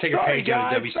 I'll take a page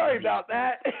out of WCW. Sorry about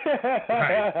that.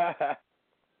 Right.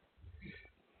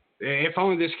 If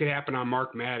only this could happen on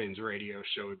Mark Madden's radio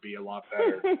show, it'd be a lot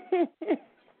better.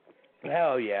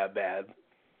 Hell yeah, man.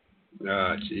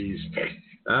 Oh, jeez.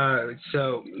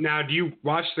 So now, do you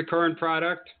watch the current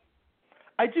product?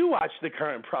 I do watch the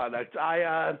current product.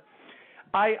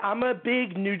 I'm a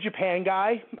big New Japan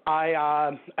guy.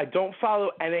 I don't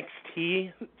follow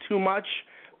NXT too much,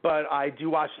 but I do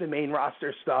watch the main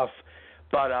roster stuff.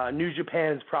 But New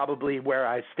Japan's probably where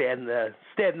I stand the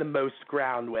most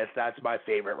ground with. That's my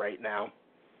favorite right now.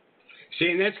 See,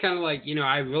 and that's kind of like, you know,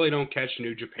 I really don't catch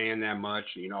New Japan that much.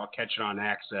 You know, I'll catch it on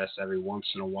Access every once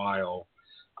in a while.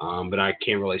 But I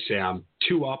can't really say I'm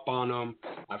too up on them.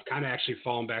 I've kind of actually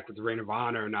fallen back with the Ring of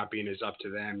Honor not being as up to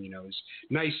them. You know, it's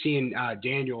nice seeing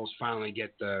Daniels finally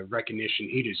get the recognition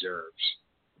he deserves.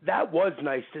 That was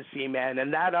nice to see, man.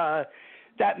 And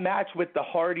that match with the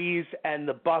Hardys and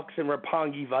the Bucks and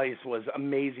Roppongi Vice was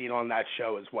amazing on that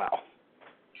show as well.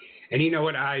 And you know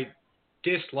what? I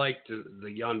disliked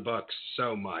the Young Bucks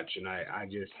so much, and I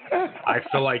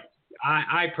feel like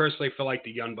I personally feel like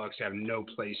the Young Bucks have no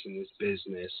place in this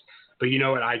business. But you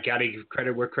know what? I got to give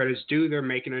credit where credit's due. They're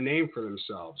making a name for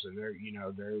themselves, and they're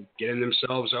getting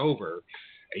themselves over.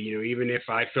 You know, even if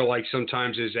I feel like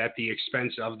sometimes it's at the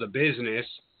expense of the business,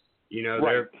 you know,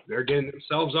 they're getting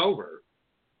themselves over.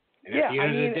 And at the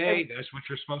end of the day, that's what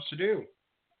you're supposed to do.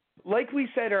 Like we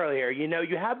said earlier, you know,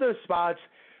 you have those spots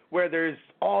where there's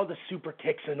all the super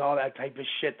kicks and all that type of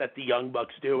shit that the Young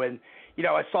Bucks do. And,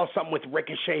 I saw something with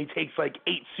Ricochet, takes like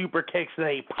 8 super kicks and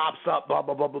then he pops up, blah,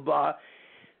 blah, blah, blah, blah.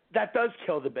 That does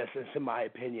kill the business, in my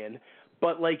opinion.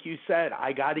 But like you said,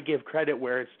 I got to give credit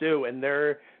where it's due. And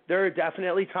there are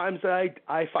definitely times that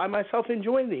I find myself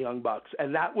enjoying the Young Bucks.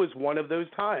 And that was one of those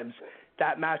times.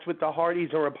 That match with the Hardys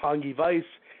or Roppongi Vice,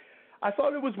 I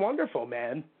thought it was wonderful,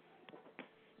 man.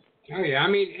 Oh yeah, I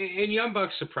mean, and Young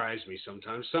Bucks surprise me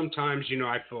sometimes. Sometimes,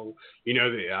 I feel,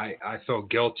 I feel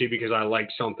guilty because I like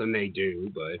something they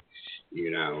do, but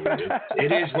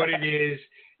it is what it is.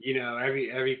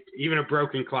 Every even a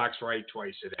broken clock's right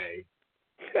twice a day.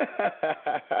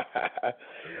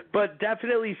 But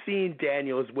definitely seeing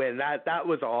Daniels win, that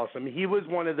was awesome. He was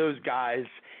one of those guys.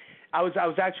 I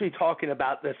was actually talking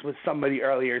about this with somebody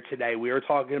earlier today. We were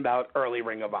talking about early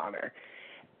Ring of Honor,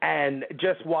 and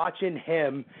just watching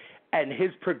him and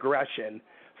his progression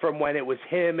from when it was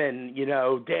him and,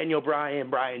 Daniel Bryan,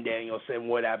 Bryan Danielson,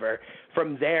 whatever,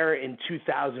 from there in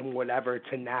 2000, whatever,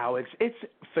 to now, it's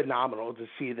phenomenal to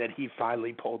see that he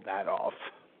finally pulled that off.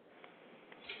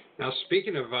 Now,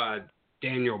 speaking of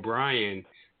Daniel Bryan,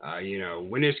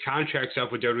 when his contract's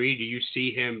up with WWE, do you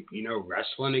see him,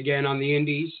 wrestling again on the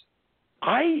Indies?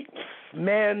 I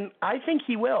think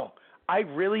he will. I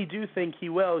really do think he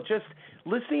will. Just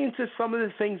listening to some of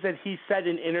the things that he said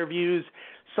in interviews,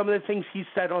 some of the things he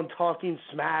said on Talking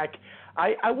Smack,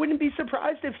 I wouldn't be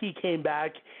surprised if he came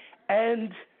back.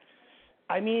 And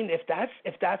I mean, if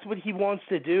that's what he wants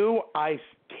to do, I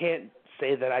can't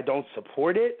say that I don't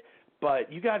support it.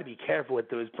 But you got to be careful with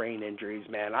those brain injuries,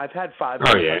 man. I've had 5.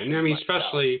 Oh yeah, and I mean,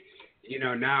 especially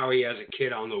now he has a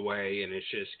kid on the way, and it's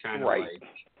just kind of right. like.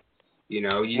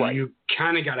 You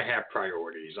kind of got to have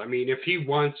priorities. I mean, if he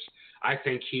wants, I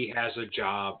think he has a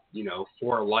job,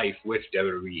 for life with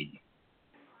WWE.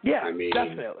 Yeah, I mean,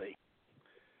 definitely.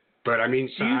 But I mean,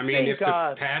 if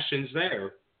the passion's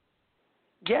there.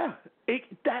 Yeah,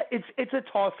 it's a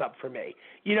toss-up for me.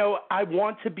 I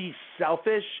want to be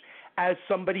selfish as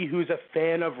somebody who's a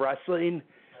fan of wrestling.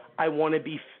 I want to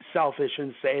be selfish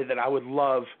and say that I would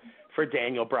love for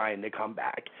Daniel Bryan to come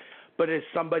back. But as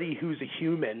somebody who's a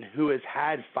human, who has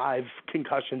had 5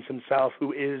 concussions himself,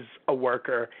 who is a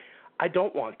worker, I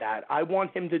don't want that. I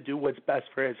want him to do what's best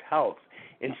for his health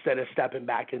instead of stepping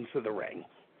back into the ring.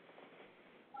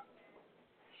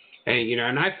 And,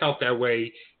 and I felt that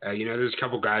way. There's a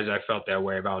couple guys I felt that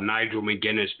way about. Nigel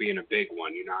McGuinness being a big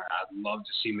one. I'd love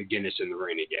to see McGuinness in the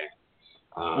ring again.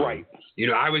 Right.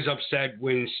 I was upset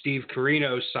when Steve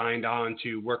Corino signed on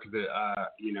to work at the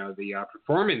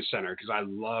Performance Center because I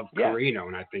love Corino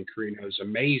and I think Corino's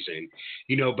amazing.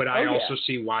 But I also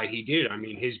see why he did. I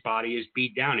mean, his body is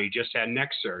beat down. He just had neck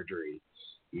surgery.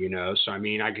 So I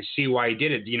mean, I can see why he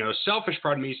did it. Selfish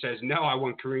part of me says no. I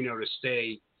want Corino to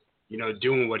stay,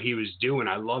 doing what he was doing.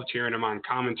 I loved hearing him on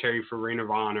commentary for Ring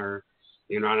of Honor.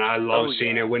 And I loved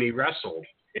seeing it when he wrestled.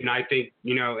 And I think,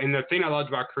 and the thing I loved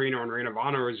about Corino and Ring of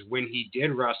Honor is when he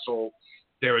did wrestle,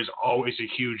 there was always a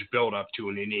huge build-up to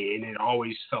it, and it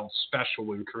always felt special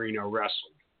when Corino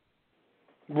wrestled.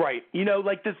 Right.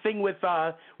 Like the thing with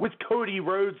Cody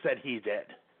Rhodes that he did.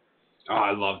 Oh,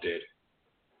 I loved it.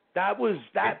 That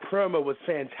promo was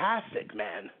fantastic,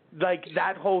 man. Like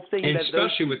that whole thing. And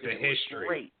especially with the history.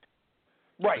 Great.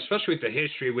 Right. Especially with the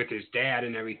history with his dad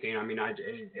and everything. I mean,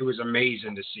 it was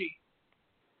amazing to see.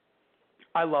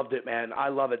 I loved it, man. I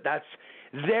love it.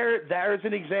 There's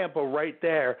an example right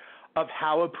there of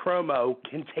how a promo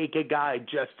can take a guy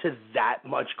just to that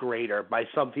much greater by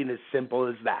something as simple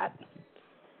as that.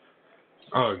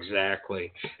 Oh,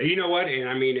 exactly. And you know what? And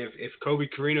I mean, if Kobe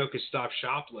Corino could stop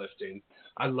shoplifting,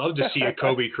 I'd love to see a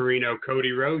Kobe Corino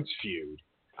Cody Rhodes feud.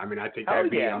 I mean, I think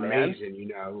that'd be amazing.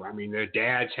 Man. I mean, their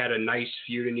dads had a nice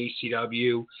feud in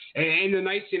ECW, and the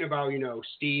nice thing about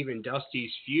Steve and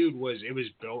Dusty's feud was it was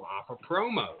built off of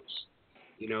promos.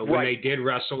 When they did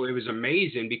wrestle, it was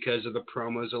amazing because of the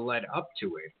promos that led up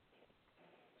to it.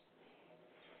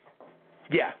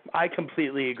 Yeah, I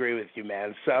completely agree with you,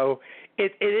 man. So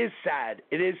it is sad.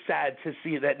 It is sad to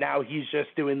see that now he's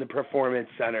just doing the Performance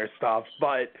Center stuff,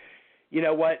 but. You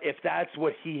know what? If that's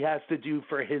what he has to do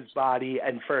for his body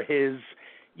and for his,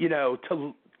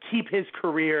 to keep his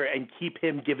career and keep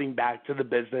him giving back to the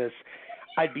business,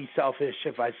 I'd be selfish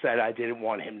if I said I didn't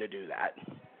want him to do that.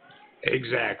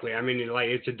 Exactly. I mean,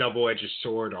 it's a double-edged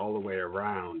sword all the way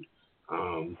around.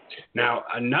 Now,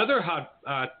 another hot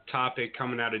topic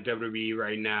coming out of WWE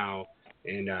right now,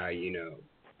 and,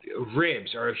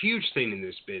 ribs are a huge thing in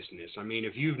this business. I mean,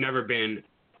 if you've never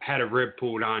had a rib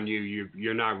pulled on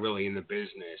you're not really in the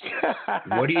business.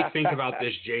 What do you think about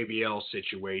this JBL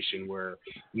situation where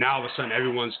now all of a sudden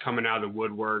everyone's coming out of the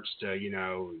woodworks to,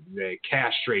 they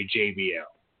castrate JBL?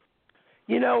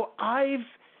 I've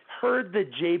heard the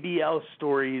JBL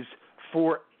stories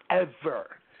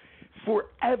forever.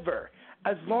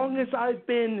 As long as I've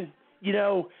been,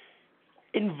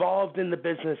 involved in the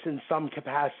business in some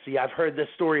capacity, I've heard the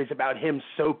stories about him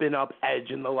soaping up Edge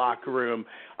in the locker room,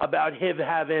 about him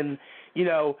having,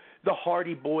 the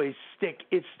Hardy Boys stick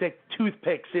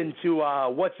toothpicks into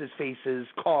what's-his-face's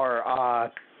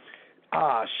car.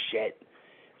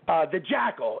 The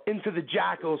Jackal, into the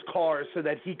Jackal's car so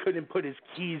that he couldn't put his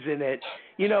keys in it.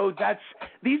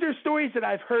 These are stories that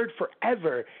I've heard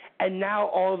forever, and now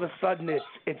all of a sudden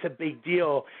it's a big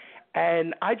deal.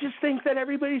 And I just think that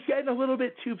everybody's getting a little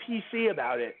bit too PC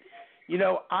about it.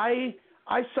 I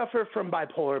suffer from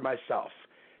bipolar myself,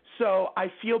 so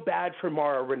I feel bad for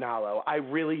Mauro Ranallo. I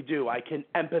really do. I can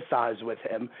empathize with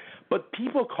him. But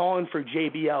people calling for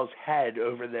JBL's head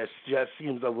over this just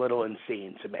seems a little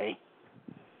insane to me.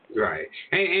 Right.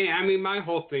 And I mean, my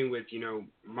whole thing with,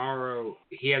 Mauro,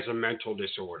 he has a mental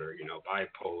disorder,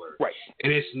 bipolar. Right.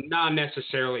 And it's not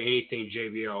necessarily anything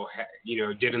JBL,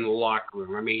 did in the locker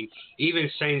room. I mean,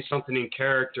 even saying something in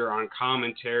character on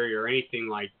commentary or anything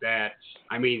like that,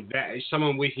 I mean, that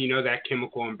someone with, that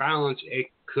chemical imbalance, it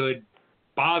could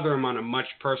bother him on a much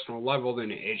personal level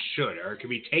than it should, or it could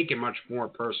be taken much more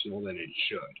personal than it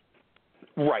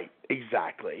should. Right.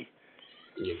 Exactly.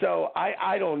 Yeah. So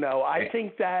I don't know. I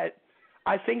think that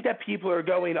people are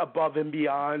going above and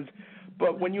beyond,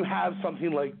 but when you have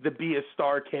something like the Be a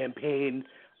Star campaign,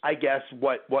 I guess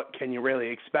what can you really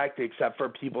expect except for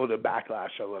people to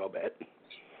backlash a little bit?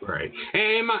 Right.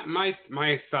 And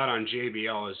my thought on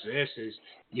JBL is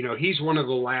he's one of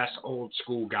the last old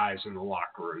school guys in the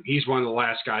locker room. He's one of the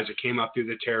last guys that came up through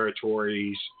the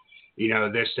territories,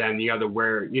 this, that, and the other,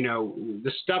 where,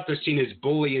 the stuff that's seen as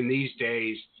bullying these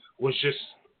days was just,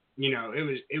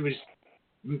 it was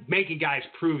making guys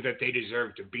prove that they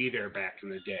deserved to be there back in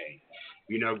the day.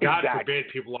 God forbid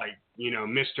people like,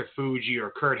 Mr. Fuji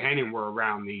or Kurt Hennig were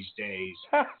around these days.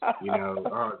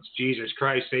 Oh, Jesus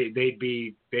Christ, they'd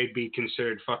be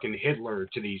considered fucking Hitler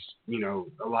to these,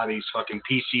 a lot of these fucking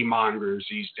PC mongers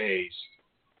these days.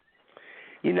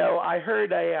 I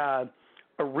heard a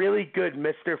really good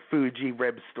Mr. Fuji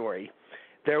rib story.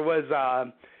 There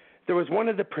was one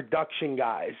of the production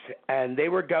guys, and they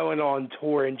were going on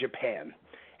tour in Japan.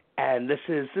 And this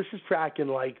is back in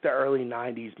like the early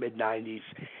 90s, mid 90s.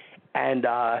 And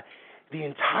the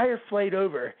entire flight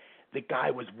over, the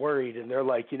guy was worried, and they're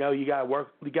like, you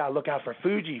gotta look out for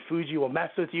Fuji. Fuji will mess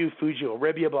with you. Fuji will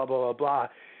rib you, blah, blah, blah, blah.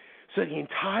 So the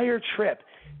entire trip,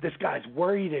 this guy's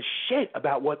worried as shit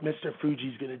about what Mr.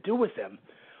 Fuji's going to do with him.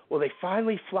 Well, they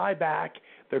finally fly back.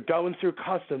 They're going through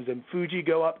customs, and Fuji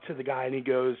go up to the guy, and he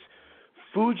goes,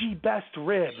 Fuji best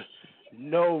rib,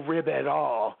 no rib at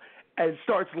all, and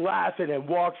starts laughing and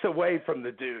walks away from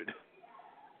the dude.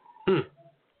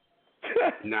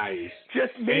 Nice.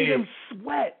 Just made him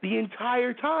sweat the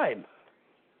entire time.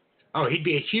 Oh, he'd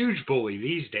be a huge bully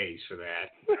these days for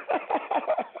that.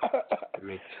 I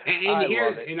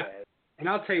love it, man. And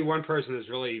I'll tell you one person that's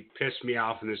really pissed me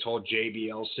off in this whole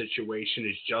JBL situation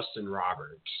is Justin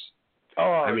Roberts.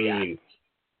 Oh, I mean,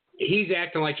 he's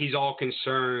acting like he's all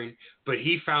concerned, but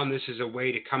he found this as a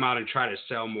way to come out and try to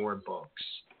sell more books.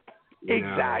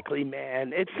 Exactly,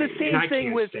 man. It's the same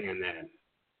thing with. I can't stand that.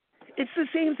 It's the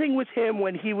same thing with him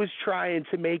when he was trying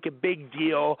to make a big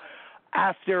deal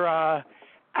after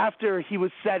he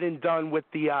was said and done with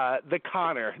the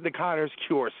Connor's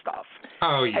Cure stuff.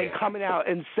 Oh yeah. And coming out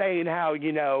and saying how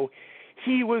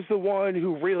he was the one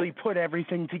who really put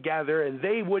everything together, and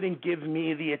they wouldn't give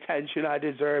me the attention I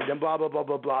deserved, and blah blah blah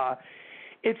blah blah.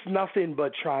 It's nothing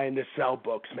but trying to sell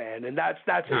books, man, and that's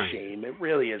a shame. It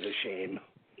really is a shame.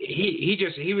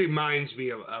 He reminds me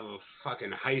of a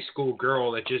fucking high school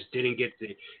girl that just didn't get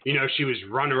the, she was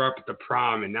runner up at the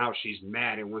prom, and now she's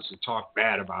mad and wants to talk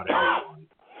bad about everyone.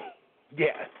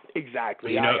 Yeah,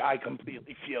 exactly. I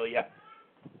completely feel you.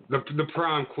 The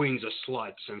prom queen's a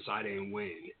slut since I didn't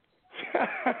win.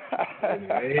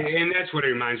 And that's what it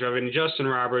reminds me of. And Justin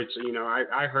Roberts,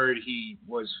 I heard he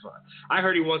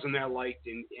wasn't that liked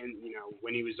in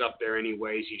when he was up there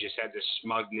anyways. He just had this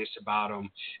smugness about him,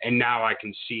 and now I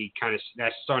can see kind of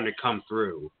that's starting to come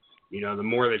through. The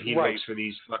more that he looks for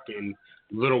these fucking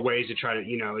little ways to try to,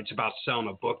 it's about selling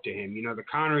a book to him. The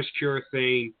Connor's Cure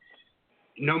thing,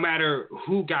 no matter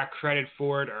who got credit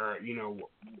for it or,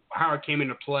 how it came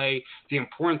into play, the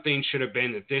important thing should have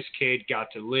been that this kid got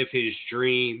to live his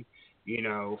dream,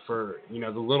 for, the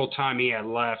little time he had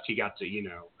left, he got to,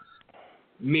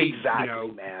 meet,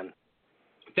 exactly, man.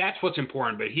 that's what's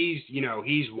important. But he's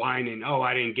whining, oh,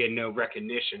 I didn't get no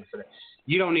recognition for that.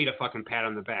 You don't need a fucking pat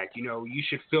on the back. You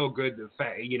should feel good. The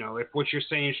fact, if what you're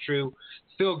saying is true,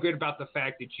 feel good about the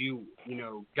fact that you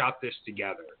got this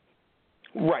together.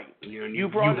 Right. You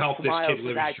brought helped a smile this kid to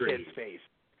live that his dream. kid's face.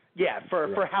 Yeah,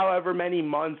 for however many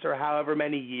months or however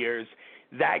many years,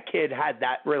 that kid had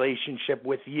that relationship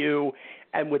with you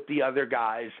and with the other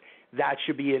guys. That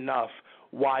should be enough.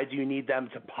 Why do you need them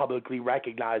to publicly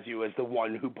recognize you as the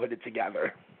one who put it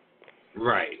together?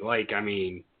 Right.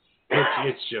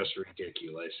 It's just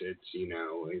ridiculous. It's,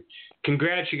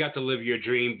 congrats, you got to live your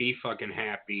dream. Be fucking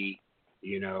happy.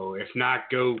 If not,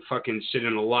 go fucking sit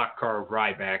in a locked car of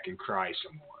Ryback and cry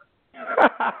some more.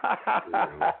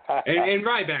 And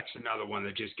Ryback's another one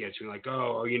that just gets me like,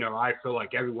 I feel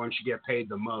like everyone should get paid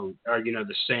the most, or,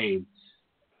 the same.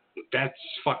 That's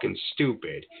fucking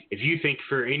stupid. If you think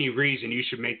for any reason you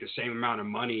should make the same amount of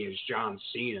money as John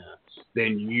Cena,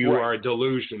 then you are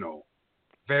delusional.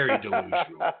 Very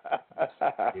delusional.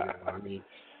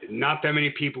 Not that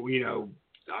many people,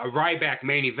 a Ryback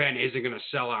main event isn't going to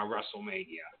sell out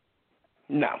WrestleMania.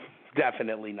 No,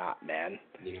 definitely not, man.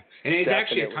 And it's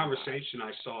actually a conversation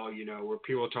I saw, where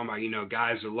people were talking about,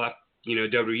 guys that left,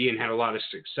 WWE and had a lot of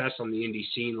success on the indie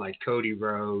scene, like Cody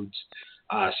Rhodes,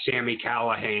 Sami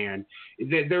Callihan.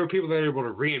 There were people that were able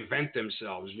to reinvent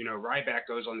themselves. Ryback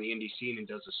goes on the indie scene and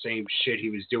does the same shit he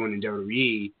was doing in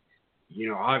WWE.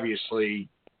 Obviously,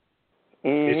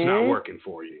 it's not working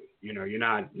for you. You're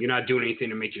not doing anything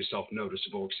to make yourself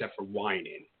noticeable except for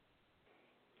whining.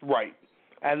 Right,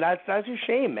 and that's a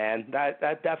shame, man.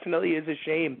 That definitely is a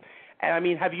shame.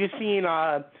 And have you seen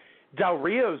Del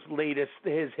Rio's latest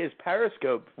his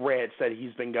Periscope rants that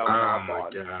he's been going off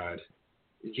on? Oh my God.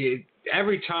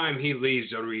 Every time he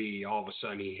leaves WWE, all of a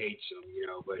sudden he hates them,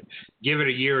 But give it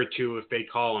a year or two, if they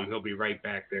call him, he'll be right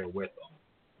back there with them.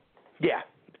 Yeah,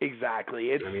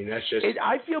 exactly. That's just.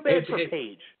 I feel bad for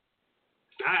Paige.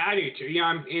 I do too.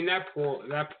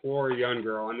 That poor young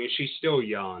girl. She's still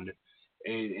young,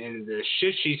 and the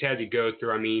shit she's had to go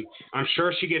through. I'm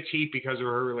sure she gets heat because of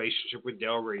her relationship with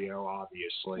Del Rio,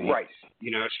 obviously. Right.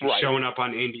 She's showing up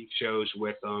on indie shows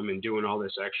with them and doing all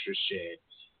this extra shit.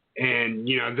 And,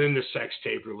 then the sex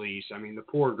tape release. The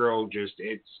poor girl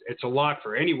it's a lot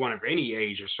for anyone of any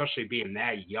age, especially being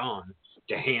that young,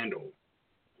 to handle.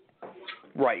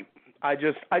 Right. I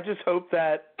just hope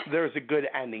that there's a good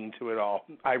ending to it all.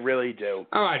 I really do.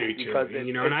 Oh, I do too. Because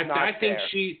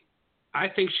I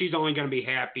think she's only going to be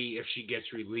happy if she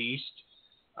gets released.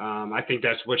 I think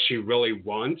that's what she really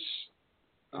wants.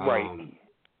 Right.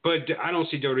 But I don't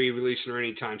see WWE releasing her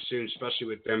anytime soon, especially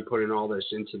with them putting all this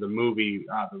into the movie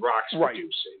The Rock's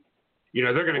producing.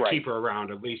 They're going to keep her around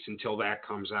at least until that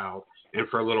comes out and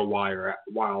for a little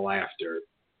while after,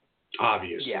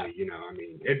 obviously. Yeah.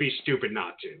 It'd be stupid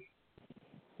not to.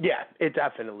 Yeah, it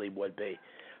definitely would be.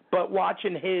 But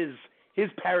watching his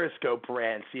Periscope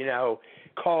rants,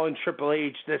 calling Triple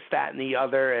H this, that, and the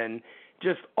other, and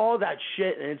just all that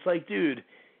shit, and it's like, dude,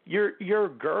 your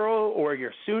girl or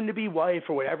your soon-to-be wife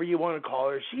or whatever you want to call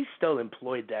her, she's still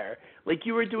employed there. Like,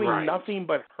 you are doing nothing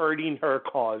but hurting her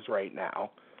cause right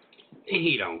now.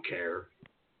 He don't care.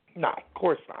 No, of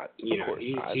course not.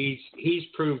 He's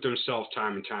proved himself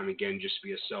time and time again just to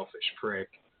be a selfish prick.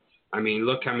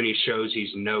 Look how many shows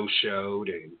he's no-showed,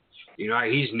 and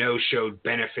he's no-showed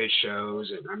benefit shows,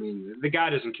 and the guy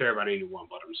doesn't care about anyone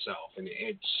but himself, and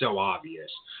it's so obvious.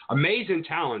 Amazing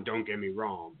talent, don't get me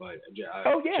wrong, but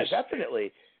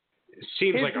definitely. It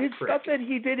seems like a prick. His stuff that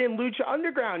he did in Lucha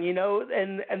Underground,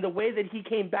 and the way that he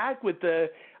came back with the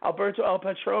Alberto El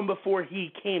Patron before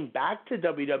he came back to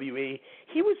WWE,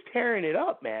 he was tearing it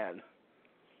up, man.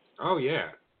 Oh yeah.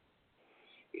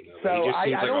 So I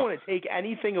don't want to take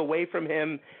anything away from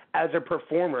him as a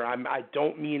performer. I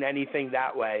don't mean anything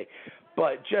that way,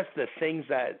 but just the things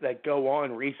that go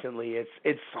on recently,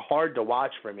 it's hard to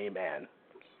watch for me, man.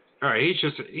 All right,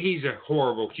 he's a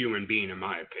horrible human being in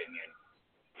my opinion.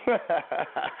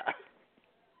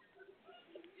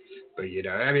 But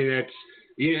that's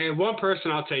one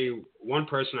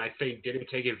person I think didn't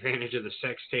take advantage of the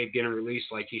sex tape getting released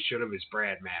like he should have is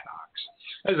Brad Maddox.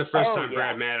 That's the first time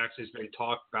Brad Maddox has been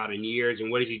talked about in years, and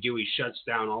what does he do? He shuts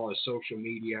down all his social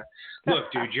media.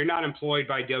 Look, dude, you're not employed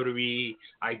by WWE.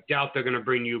 I doubt they're going to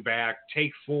bring you back.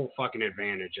 Take full fucking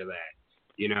advantage of that.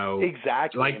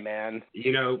 Exactly, man.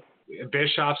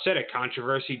 Bischoff said it.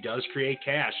 Controversy does create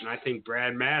cash, and I think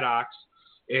Brad Maddox,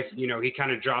 if he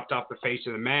kind of dropped off the face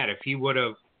of the mat, if he would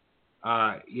have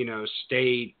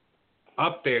stayed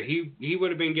up there, he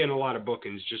would have been getting a lot of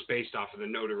bookings just based off of the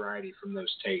notoriety from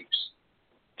those tapes.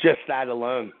 Just that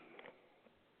alone.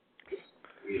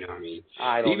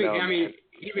 I don't know. Man.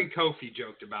 Even Kofi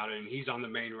joked about it, and he's on the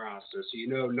main roster, so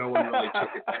no one really took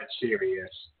it that serious.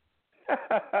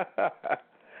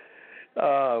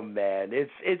 Oh man,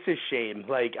 it's a shame.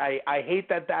 Like I hate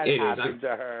that happened to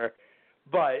her,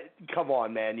 but come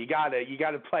on, man, you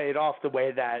gotta play it off the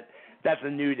way that the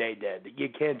New Day did. You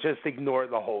can't just ignore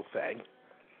the whole thing.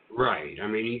 Right. I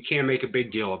mean, you can't make a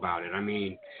big deal about it. I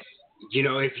mean,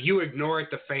 if you ignore it,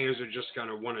 the fans are just going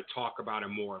to want to talk about it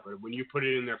more. But when you put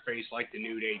it in their face like the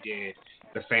New Day did,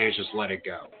 the fans just let it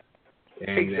go.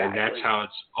 And that's how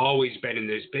it's always been in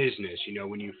this business.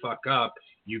 When you fuck up,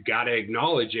 you got to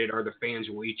acknowledge it or the fans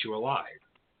will eat you alive.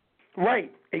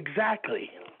 Right. Exactly.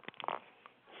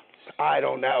 I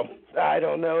don't know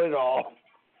at all.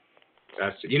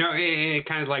 That's it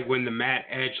kind of like when the Matt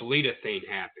Edge Lita thing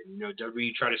happened.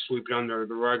 WWE tried to sweep it under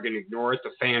the rug and ignore it.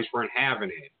 The fans weren't having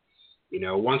it.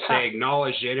 Once they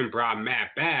acknowledged it and brought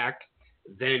Matt back,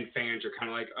 then fans are kind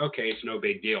of like, okay, it's no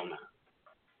big deal now.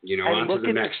 And on to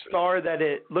the next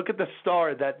look at the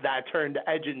star that turned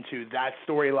Edge into, that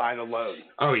storyline alone.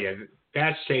 Oh yeah,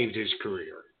 that saved his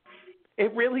career.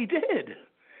 It really did.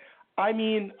 I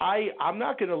mean, I'm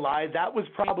not going to lie, that was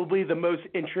probably the most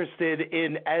interested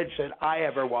in Edge that I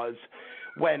ever was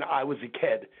when I was a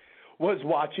kid, was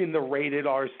watching the Rated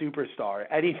R Superstar.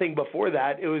 Anything before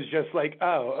that, it was just like,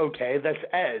 oh, okay, that's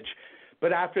Edge.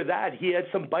 But after that, he had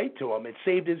some bite to him. It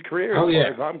saved his career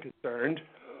as far as I'm concerned.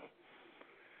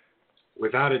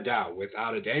 Without a doubt.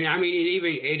 And I mean,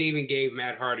 it even gave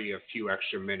Matt Hardy a few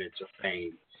extra minutes of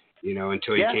fame,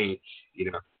 until he came,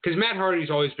 because Matt Hardy's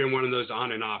always been one of those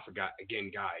on and off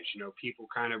again guys. People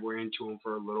kind of were into him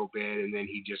for a little bit, and then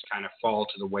he just kind of fall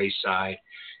to the wayside,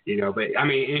 But I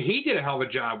mean, and he did a hell of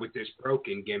a job with this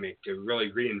broken gimmick to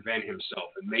really reinvent himself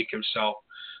and make himself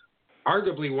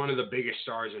arguably one of the biggest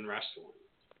stars in wrestling.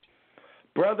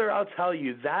 Brother, I'll tell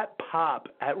you, that pop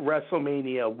at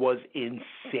WrestleMania was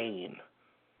insane.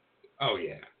 Oh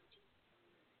yeah.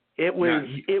 It was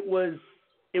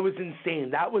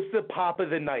insane. That was the pop of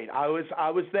the night. I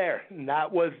was there, and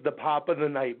that was the pop of the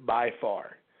night by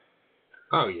far.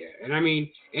 Oh yeah, and I mean,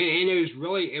 and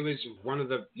it was one of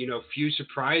the few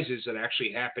surprises that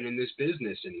actually happen in this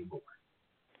business anymore.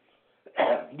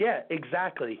 Yeah,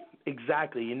 exactly.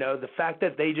 The fact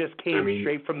that they just came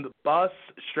straight from the bus,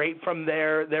 straight from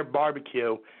their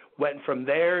barbecue, went from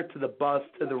there to the bus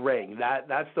to the ring.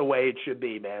 That's the way it should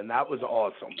be, man. That was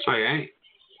awesome. Okay.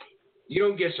 You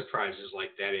don't get surprises like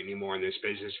that anymore in this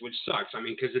business, which sucks. I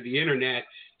mean, because of the internet,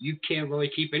 you can't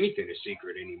really keep anything a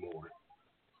secret anymore.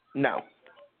 No,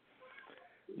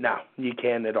 you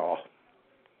can't at all.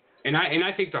 And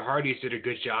I think the Hardys did a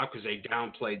good job because they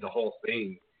downplayed the whole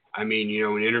thing. I mean,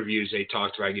 in interviews they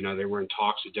talked about, they were in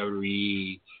talks with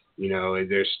WWE,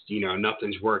 there's,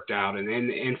 nothing's worked out,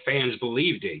 and fans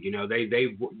believed it.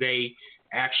 They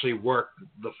actually worked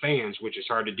the fans, which is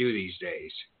hard to do these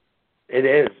days. It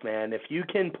is, man. If you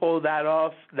can pull that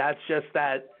off, that's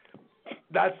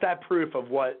that proof of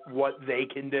what they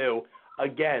can do.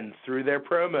 Again, through their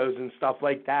promos and stuff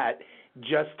like that,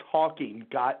 just talking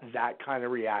got that kind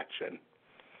of reaction.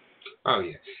 Oh,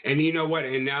 yeah. And you know what?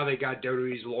 And now they got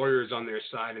WWE's lawyers on their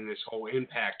side in this whole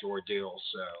Impact ordeal.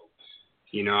 So,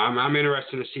 I'm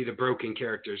interested to see the broken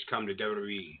characters come to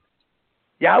WWE.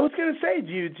 Yeah, I was going to say,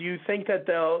 do you think that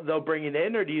they'll bring it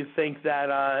in, or do you think that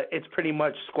it's pretty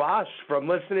much squashed? From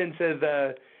listening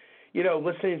to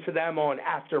them on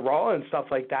After Raw and stuff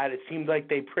like that, it seemed like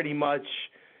they pretty much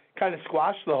kind of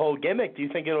squashed the whole gimmick. Do you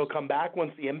think it'll come back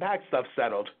once the Impact stuff's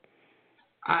settled?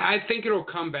 I think it'll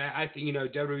come back. I think,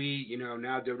 WWE,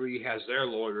 now WWE has their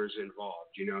lawyers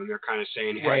involved, and they're kind of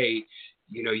saying, hey,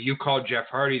 you called Jeff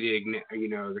Hardy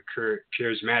the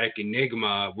charismatic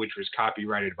enigma, which was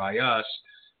copyrighted by us.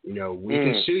 We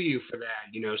can sue you for that,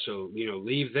 so,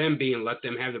 leave them be and let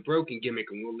them have the broken gimmick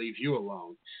and we'll leave you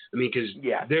alone. I mean, because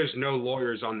there's no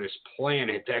lawyers on this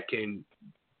planet that can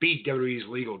beat WWE's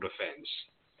legal defense.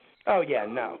 Oh, yeah,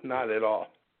 no, not at all.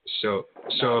 So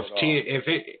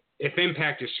if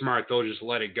Impact is smart, they'll just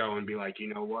let it go and be like,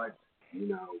 you know what?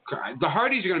 The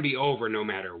Hardys are going to be over no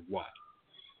matter what.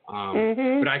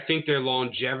 But I think their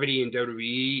longevity in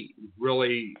WWE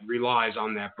really relies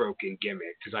on that broken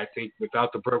gimmick. Because I think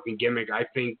without the broken gimmick, I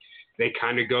think they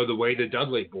kind of go the way the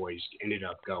Dudley Boys ended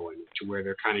up going, to where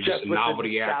they're kind of just a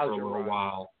novelty act for a little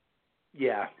while.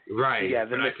 Yeah. Right. Yeah,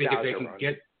 but I think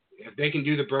if they can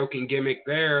do the broken gimmick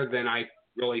there, then I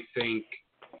really think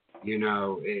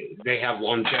they have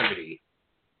longevity.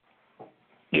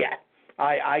 Yeah,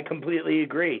 I completely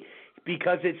agree,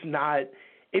 because it's not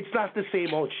the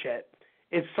same old shit.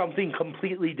 It's something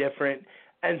completely different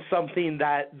and something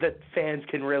that the fans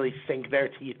can really sink their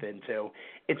teeth into.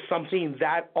 It's something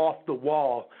that off the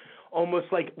wall almost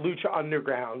like Lucha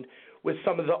Underground, with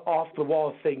some of the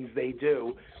off-the-wall things they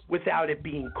do, without it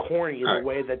being corny the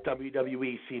way that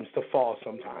WWE seems to fall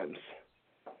sometimes.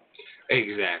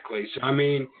 Exactly. So, I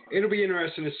mean, it'll be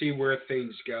interesting to see where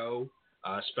things go,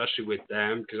 especially with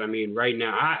them, because, I mean, right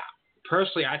now, I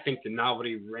think the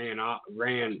novelty ran out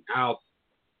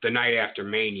the night after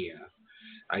Mania.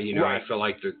 Right. I feel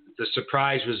like the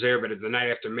surprise was there, but at the night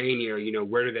after Mania,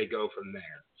 where do they go from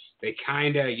there? They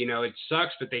kind of, it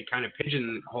sucks that they kind of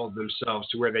pigeonhole themselves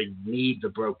to where they need the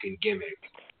broken gimmick.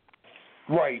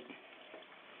 Right.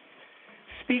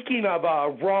 Speaking of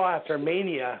Raw after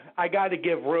Mania, I got to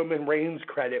give Roman Reigns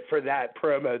credit for that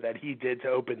promo that he did to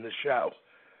open the show.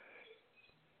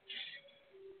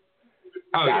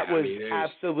 That was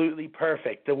absolutely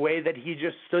perfect. The way that he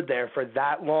just stood there for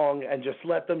that long and just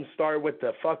let them start with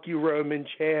the "fuck you, Roman"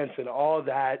 chants and all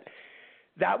that.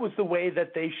 That was the way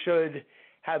that they should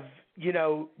have,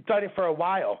 done it for a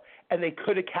while, and they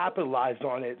could have capitalized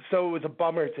on it. So it was a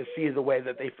bummer to see the way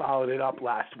that they followed it up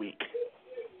last week.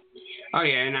 Oh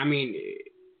yeah, and I mean,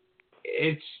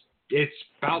 it's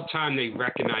about time they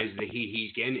recognize the heat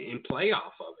he's getting and play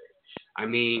off of it. I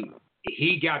mean,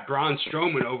 he got Braun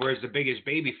Strowman over as the biggest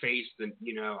babyface,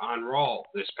 on Raw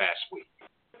this past week.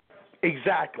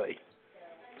 Exactly.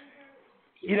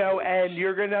 And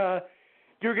you're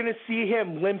gonna see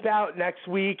him limp out next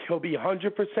week. He'll be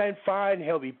 100% fine.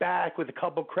 He'll be back with a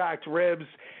couple cracked ribs.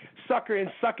 Sucker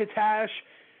and succotash,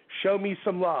 show me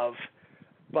some love.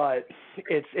 But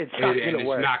it's not going to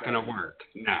work. It's not going to work.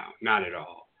 No, not at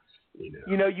all.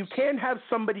 You can't have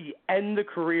somebody end the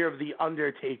career of The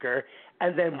Undertaker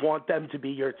and then want them to be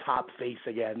your top face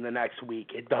again the next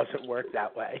week. It doesn't work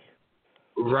that way.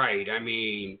 Right. I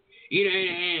mean,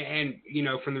 and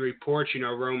from the reports,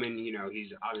 Roman,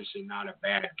 he's obviously not a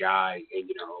bad guy.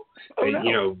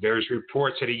 And, there's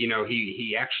reports that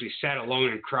he actually sat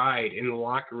alone and cried in the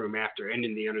locker room after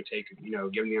ending The Undertaker,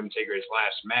 giving The Undertaker his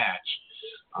last match.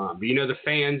 But the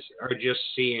fans are just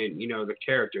seeing, the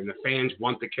character, and the fans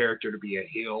want the character to be a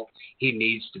heel. He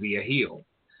needs to be a heel.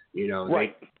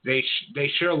 Right. They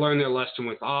should have learned their lesson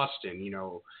with Austin.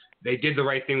 They did the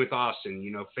right thing with Austin.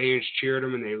 Fans cheered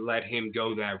him and they let him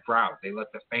go that route. They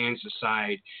let the fans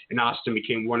decide, and Austin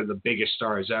became one of the biggest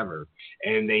stars ever.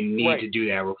 And they need to do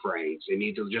that with Reigns. They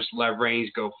need to just let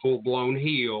Reigns go full-blown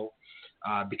heel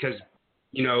because,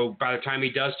 by the time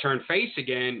he does turn face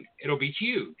again, it'll be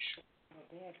huge.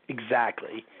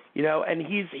 Exactly. And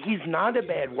he's not a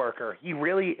bad worker. He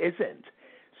really isn't.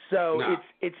 So no.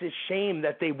 It's a shame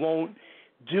that they won't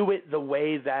do it the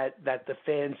way that the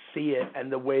fans see it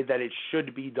and the way that it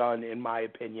should be done, in my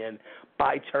opinion,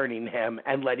 by turning him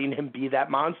and letting him be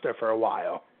that monster for a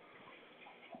while.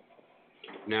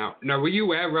 Now, were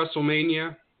you at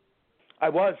WrestleMania? I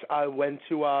was. I went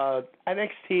to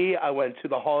NXT, I went to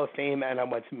the Hall of Fame, and I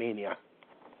went to Mania.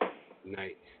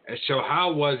 Nice. So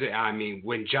how was it? I mean,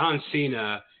 when John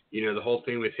Cena, the whole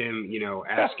thing with him,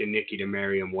 asking Nikki to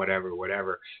marry him, whatever.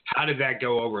 How did that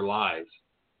go over live?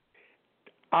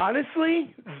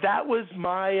 Honestly, that was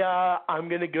my I'm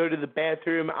going to go to the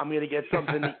bathroom, I'm going to get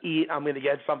something to eat, I'm going to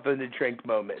get something to drink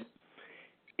moment.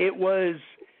 It was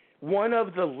one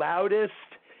of the loudest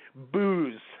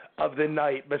boos of the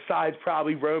night, besides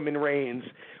probably Roman Reigns,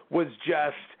 was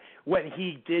just when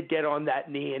he did get on that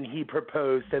knee and he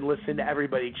proposed and listened to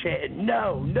everybody chanting,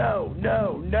 no, no,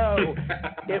 no, no.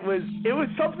 It was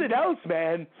something else,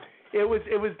 man. It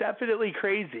was definitely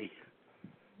crazy.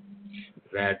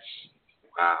 That's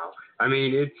wow. I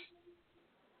mean,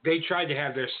 they tried to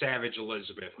have their Savage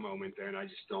Elizabeth moment there, and I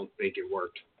just don't think it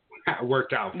worked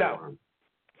out for them.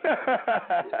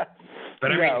 But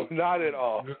no, not at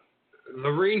all.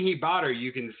 Lorene Hibata,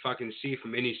 you can fucking see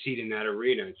from any seat in that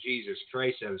arena. Jesus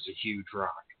Christ, that was a huge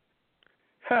rock.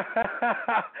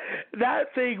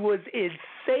 That thing was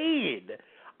insane.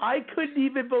 I couldn't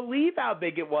even believe how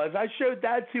big it was. I showed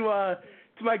that to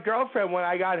my girlfriend when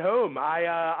I got home.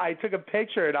 I took a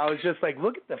picture and I was just like,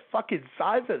 look at the fucking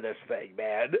size of this thing,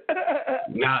 man.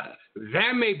 Now,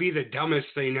 that may be the dumbest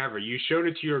thing ever. You showed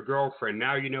it to your girlfriend.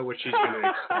 Now you know what she's going to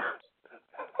expect.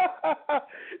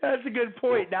 That's a good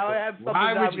point. Now I have something that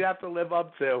I'm going to have to live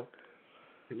up to.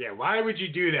 Yeah, why would you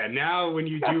do that? Now when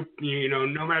you do,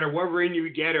 no matter what ring you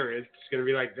get her, it's going to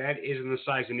be like, that isn't the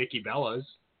size of Nikki Bella's.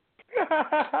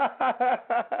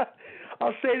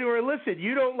 I'll say to her, listen,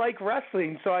 you don't like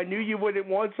wrestling, so I knew you wouldn't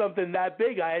want something that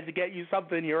big. I had to get you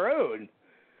something your own.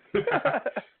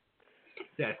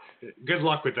 Yeah, good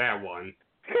luck with that one.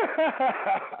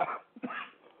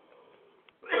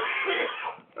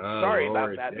 Sorry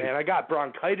about that, man. I got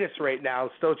bronchitis right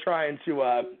now. Still trying to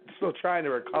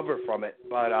recover from it.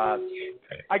 But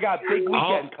I got big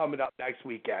weekend coming up next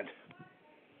weekend.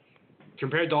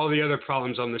 compared to all the other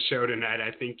problems on the show tonight,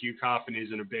 I think you coughing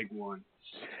isn't a big one.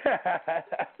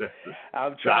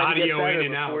 I'm trying to get better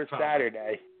in and before out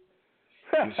Saturday.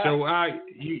 So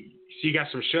you got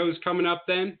some shows coming up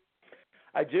then?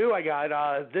 I do. I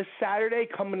got this Saturday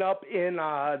coming up in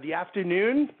the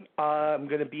afternoon. I'm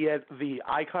going to be at the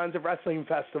Icons of Wrestling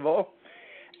Festival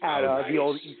at the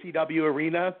old ECW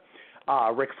Arena.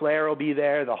 Ric Flair will be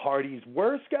there. The Hardys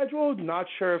were scheduled. Not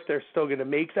sure if they're still going to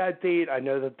make that date. I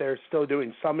know that they're still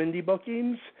doing some indie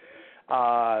bookings.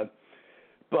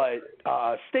 But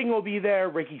Sting will be there.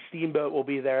 Ricky Steamboat will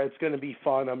be there. It's going to be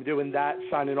fun. I'm doing that,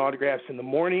 signing autographs in the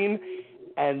morning.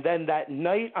 And then that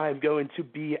night, I'm going to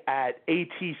be at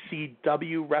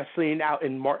ATCW Wrestling out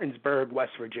in Martinsburg,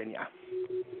 West Virginia.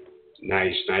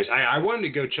 Nice. I wanted to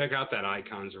go check out that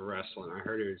Icons of Wrestling. I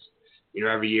heard it was,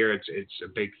 every year it's a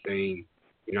big thing.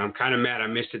 I'm kind of mad I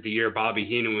missed it the year Bobby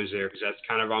Heenan was there because that's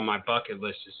kind of on my bucket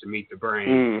list is to meet the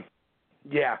Brain.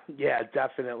 Yeah,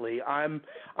 definitely. I'm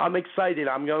excited.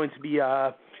 I'm going to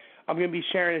be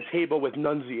sharing a table with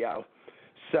Nunzio.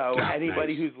 So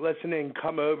anybody who's listening,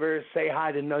 come over, say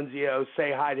hi to Nunzio,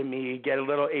 say hi to me, get a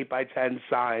little 8x10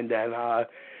 signed, and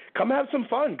come have some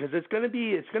fun because it's gonna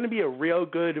be a real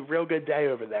good day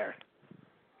over there.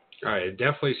 All right, it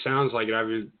definitely sounds like it. I've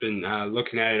been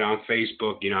looking at it on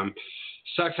Facebook.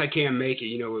 Sucks I can't make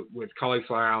it. With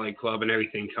Cauliflower Alley Club and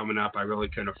everything coming up, I really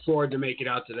couldn't afford to make it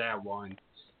out to that one.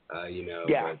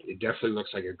 Yeah. But it definitely looks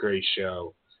like a great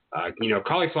show.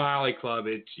 Cauliflower Alley Club,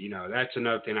 it's, that's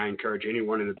another thing I encourage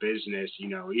anyone in the business,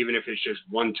 even if it's just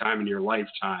one time in your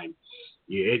lifetime,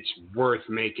 it's worth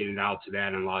making it out to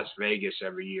that in Las Vegas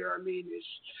every year. I mean,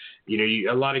 it's,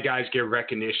 a lot of guys get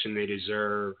recognition they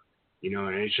deserve,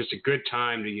 and it's just a good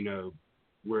time to,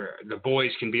 where the boys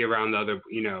can be around the other,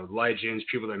 legends,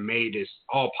 people that made this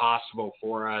all possible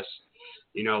for us.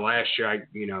 Last year,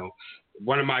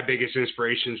 one of my biggest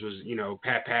inspirations was,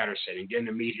 Pat Patterson, and getting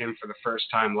to meet him for the first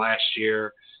time last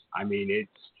year. I mean,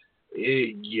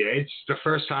 it's the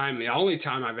first time, the only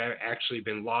time I've actually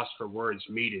been lost for words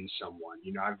meeting someone.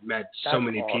 I've met so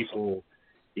many people,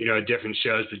 at different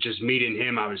shows, but just meeting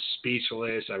him, I was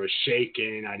speechless. I was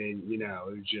shaking. I didn't, it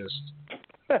was just,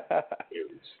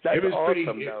 it was awesome,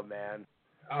 pretty, though, man.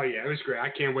 Oh yeah, it was great. I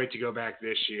can't wait to go back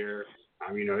this year.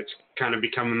 It's kind of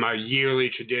becoming my yearly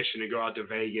tradition to go out to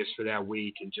Vegas for that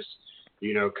week and just,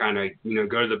 kind of,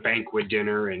 go to the banquet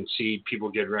dinner and see people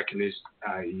get recognized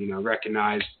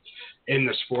in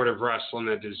the sport of wrestling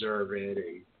that deserve it.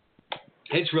 And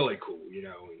it's really cool,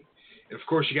 And of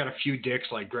course, you got a few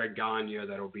dicks like Greg Gagne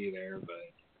that'll be there,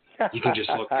 but you can just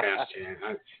look past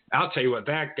him. I'll tell you what,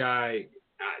 that guy,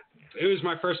 it was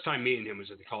my first time meeting him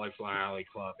was at the Cauliflower Alley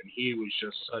Club, and he was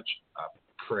just such a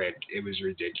prick. It was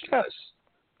ridiculous.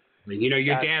 I mean,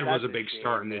 your dad was a big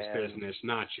star in this business,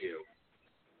 not you.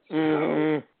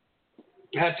 Mm-hmm.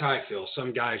 That's how I feel.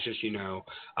 Some guys just,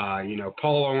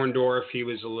 Paul Orndorff, he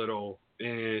was a little,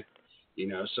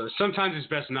 so sometimes it's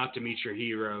best not to meet your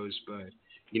heroes, but,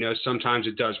 sometimes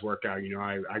it does work out.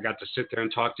 I got to sit there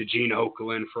and talk to Gene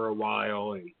Okerlund for a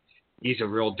while, and he's a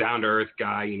real down-to-earth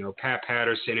guy. Pat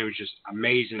Patterson, it was just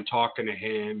amazing talking to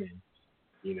him, and,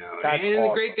 That's and awesome,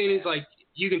 the great thing is, like,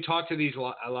 you can talk to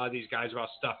a lot of these guys about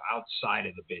stuff outside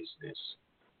of the business.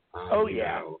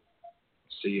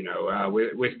 So,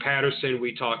 with Patterson,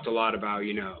 we talked a lot about,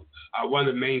 one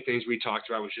of the main things we talked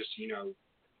about was just,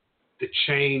 the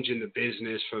change in the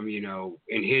business from,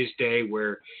 in his day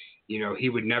where, he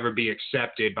would never be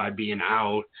accepted by being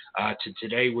out to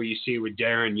today where you see with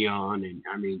Darren Young. And,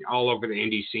 I mean, all over the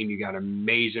indie scene, you got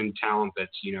amazing talent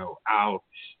that's, out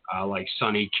like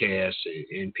Sonny Kiss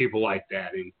and people like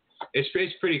that. And it's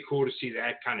pretty cool to see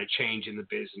that kind of change in the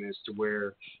business to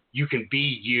where you can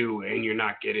be you and you're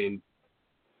not getting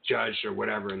judged or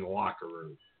whatever in the locker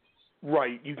room.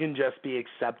 Right, you can just be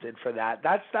accepted for that.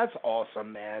 That's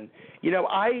awesome, man.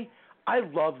 I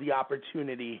love the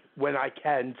opportunity when I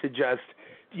can to just,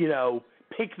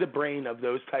 pick the brain of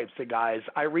those types of guys.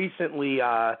 I recently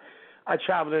I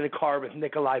traveled in a car with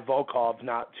Nikolai Volkov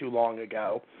not too long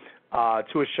ago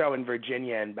to a show in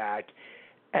Virginia and back.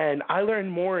 And I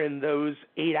learned more in those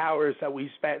 8 hours that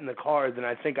we spent in the car than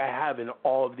I think I have in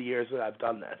all of the years that I've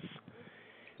done this.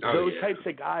 Those types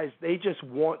of guys, they just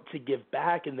want to give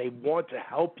back and they want to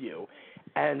help you.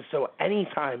 And so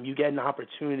anytime you get an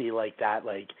opportunity like that,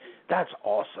 that's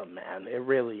awesome, man. It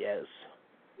really is.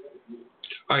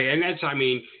 Oh, yeah, and that's,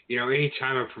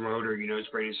 anytime a promoter, is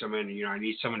bringing someone, I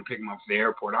need someone to pick them up at the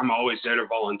airport, I'm always there to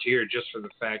volunteer just for the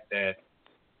fact that,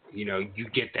 you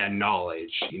get that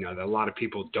knowledge, that a lot of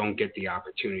people don't get the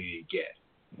opportunity to get.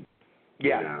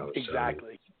 Yeah,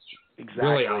 exactly.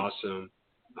 Really awesome.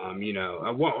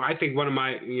 I think one of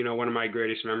my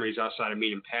greatest memories outside of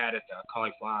meeting Pat at the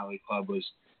Cauliflower Alley Club was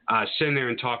sitting there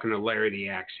and talking to Larry the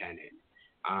Axe Hennig,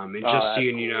 and just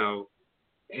seeing, cool.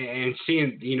 and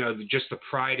seeing, just the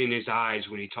pride in his eyes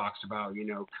when he talks about,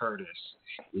 Curtis,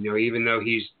 even though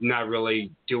he's not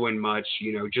really doing much,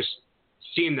 just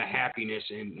seeing the happiness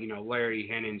in, Larry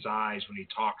Hennig's eyes when he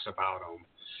talks about him,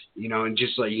 and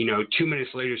just like, 2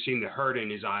 minutes later seeing the hurt in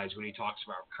his eyes when he talks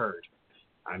about Kurt.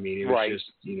 I mean, it was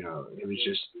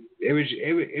just, it was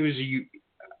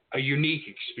a unique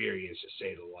experience, to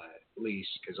say the least,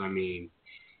 because, I mean,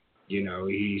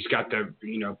 he's got the,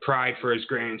 pride for his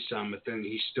grandson, but then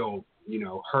he's still,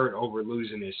 hurt over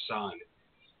losing his son.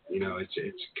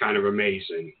 It's kind of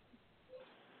amazing.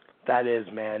 That is,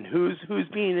 man. Who's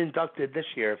being inducted this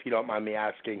year, if you don't mind me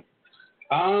asking?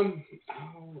 I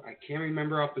can't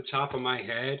remember off the top of my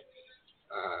head.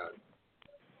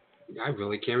 I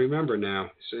really can't remember now.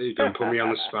 So you're going to put me on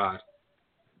the spot.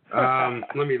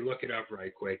 Let me look it up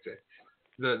right quick.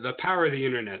 The power of the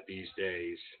internet these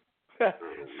days.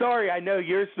 Sorry, I know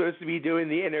you're supposed to be doing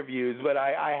the interviews, but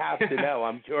I have to know.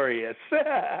 I'm curious.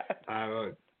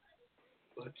 Let's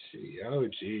see. Oh,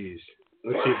 geez.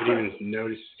 Let's see if it even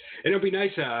notices. It'll be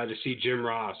nice to see Jim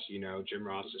Ross. Jim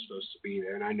Ross is supposed to be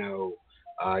there, and I know,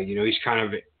 he's kind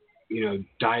of,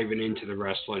 diving into the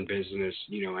wrestling business,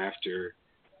 after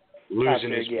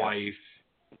losing his wife.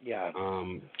 Yeah.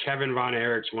 Kevin Von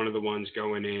Erich's one of the ones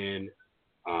going in.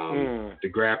 The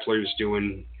Grappler's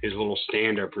doing his little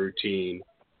stand-up routine.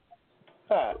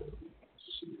 Yeah,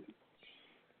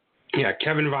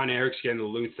 Kevin Von Erich's getting the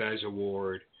Lou Thesz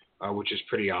Award, which is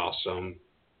pretty awesome.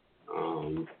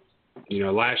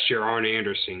 Last year Arn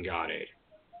Anderson got it.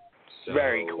 So,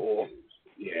 very cool.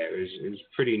 Yeah, it was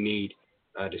pretty neat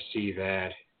to see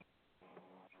that.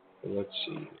 Let's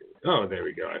see. Oh, there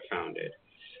we go. I found it.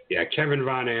 Yeah, Kevin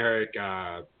Von Erich,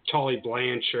 Tully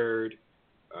Blanchard,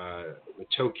 the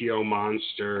Tokyo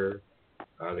Monster,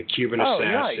 the Cuban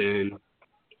Assassin,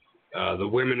 nice. The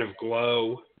Women of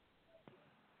Glow,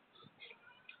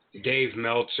 Dave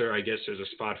Meltzer. I guess there's a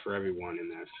spot for everyone in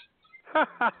that.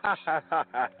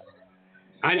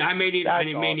 I may need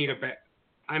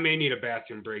a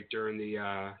bathroom break during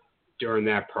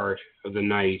that part of the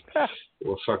night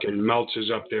where fucking Meltzer's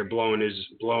up there blowing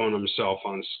himself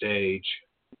on stage.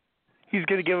 He's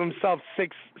gonna give himself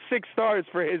six stars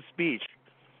for his speech.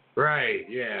 Right,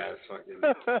 yeah, fucking.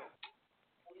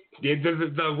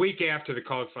 The week after the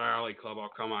Cauliflower Alley Club, I'll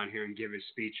come on here and give his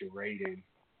speech a rating.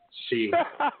 See.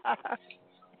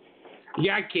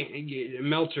 Yeah, I can't.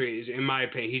 Meltzer is, in my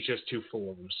opinion, he's just too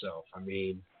full of himself. I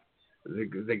mean,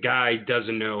 the guy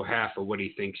doesn't know half of what he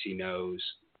thinks he knows,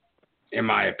 in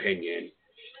my opinion.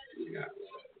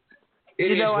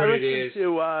 It is what it is.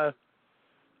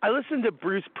 I listen to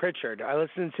Bruce Pritchard. I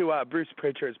listen to Bruce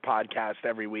Pritchard's podcast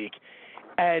every week,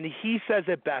 and he says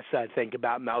it best, I think,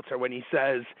 about Meltzer when he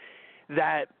says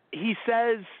this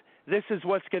is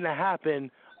what's going to happen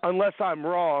unless I'm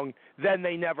wrong, then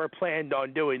they never planned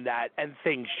on doing that, and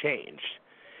things changed.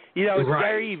 It's right.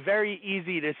 very, very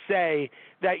easy to say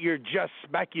that you're just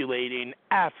speculating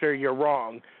after you're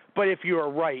wrong, but if you're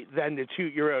right, then to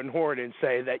toot your own horn and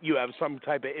say that you have some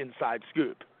type of inside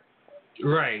scoop.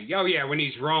 Right. Oh, yeah, when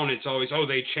he's wrong, it's always,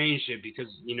 they changed it because,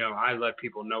 I let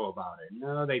people know about it.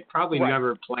 No, they probably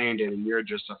never planned it, and you're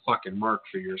just a fucking mark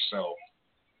for yourself.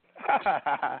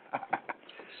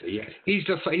 So, yeah, he's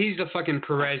the fucking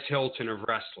Perez Hilton of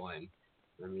wrestling.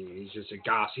 I mean, he's just a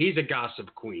gossip. He's a gossip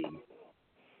queen.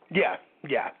 Yeah,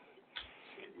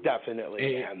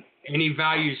 definitely, man. And he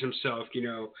values himself.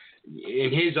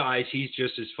 In his eyes, he's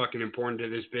just as fucking important to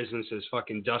this business as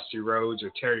fucking Dusty Rhodes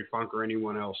or Terry Funk or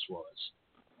anyone else was.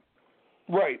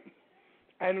 Right.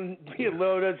 And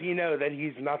little does he know that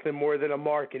he's nothing more than a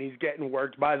mark, and he's getting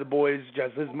worked by the boys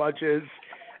just as much as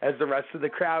the rest of the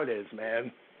crowd is,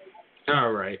 man.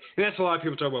 All right. And that's a lot of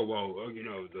people talk about,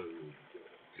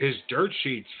 his dirt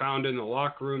sheets found in the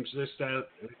locker rooms, this, that, and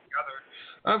the other.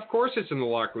 Of course it's in the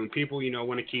locker room. People,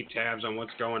 want to keep tabs on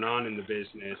what's going on in the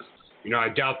business. I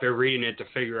doubt they're reading it to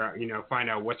figure out, find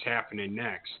out what's happening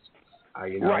next.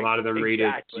 Right, a lot of them read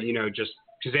it, just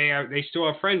because they still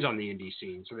have friends on the indie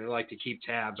scene, so they like to keep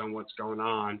tabs on what's going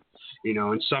on,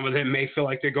 and some of them may feel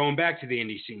like they're going back to the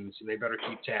indie scene, so they better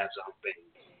keep tabs on things.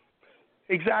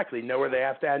 Exactly. Know where they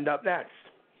have to end up next.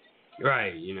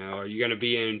 Right. Are you going to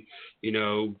be in,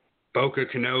 Boca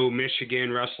Canoe,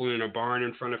 Michigan, wrestling in a barn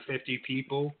in front of 50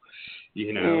 people?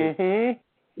 You got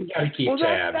to keep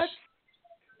tabs.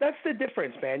 That's the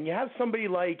difference, man. You have somebody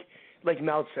like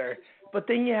Meltzer, but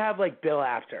then you have like Bill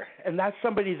Apter, and that's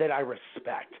somebody that I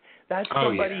respect. That's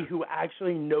somebody who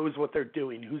actually knows what they're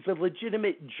doing, who's a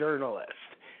legitimate journalist.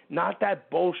 not that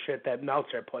bullshit that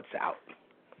Meltzer puts out.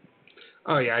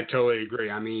 Oh yeah, I totally agree.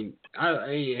 I mean,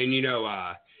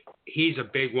 he's a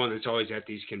big one that's always at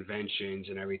these conventions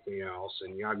and everything else.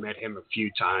 And I've met him a few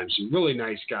times. He's a really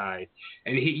nice guy,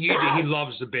 and he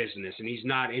loves the business, and he's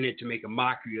not in it to make a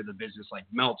mockery of the business like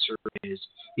Meltzer is.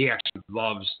 He actually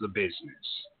loves the business.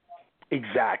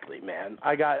 Exactly, man.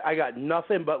 I got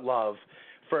nothing but love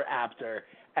for Apter,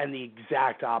 and the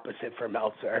exact opposite for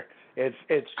Meltzer. It's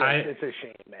a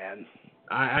shame, man.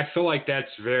 I feel like that's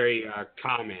very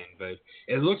common, but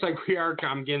it looks like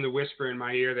I'm getting the whisper in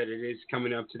my ear that it is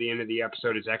coming up to the end of the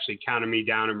episode. It's actually counting me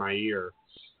down in my ear.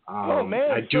 Oh,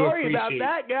 man, sorry about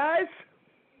that, guys.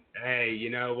 Hey, you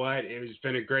know what? It's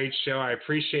been a great show. I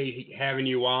appreciate having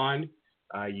you on.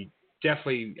 You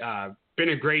definitely been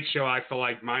a great show, I feel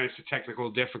like, minus the technical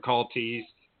difficulties.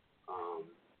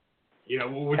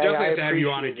 We'll definitely have to have you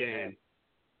on again.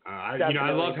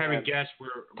 I love having guests where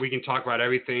we can talk about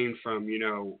everything from,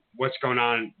 what's going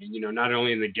on, not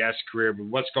only in the guest career, but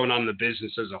what's going on in the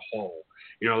business as a whole.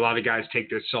 A lot of guys take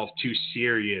themselves too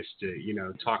serious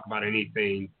to, talk about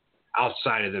anything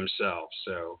outside of themselves.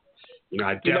 So,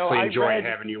 I definitely enjoy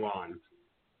having you on.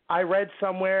 I read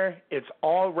somewhere, it's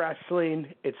all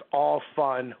wrestling, it's all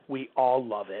fun, we all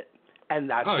love it. And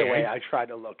that's the way I try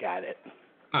to look at it.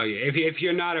 Oh, yeah. If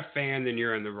you're not a fan, then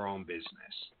you're in the wrong business.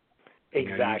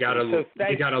 Exactly.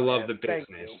 You gotta love the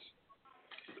business.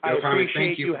 I appreciate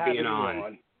thank you for being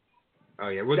on. Oh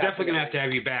yeah, we're definitely gonna have to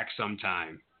have you back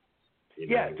sometime.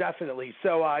 Yeah, definitely.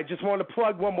 So I just want to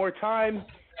plug one more time,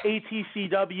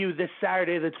 ATCW this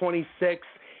Saturday the 26th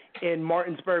in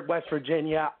Martinsburg, West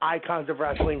Virginia, Icons of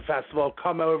Wrestling Festival.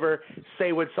 Come over,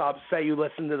 say what's up, say you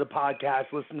listen to the podcast,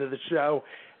 listen to the show,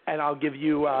 and I'll give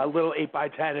you a little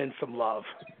 8x10 and some love.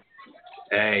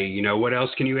 Hey, what else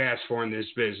can you ask for in this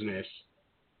business?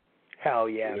 Hell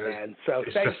yeah, man. So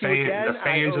thank you again. The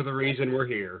fans are the reason we're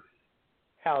here.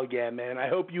 Hell yeah, man. I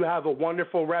hope you have a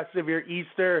wonderful rest of your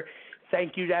Easter.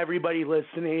 Thank you to everybody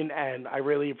listening, and I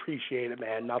really appreciate it,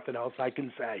 man. Nothing else I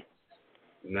can say.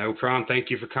 No problem. Thank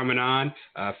you for coming on.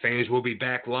 Fans will be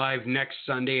back live next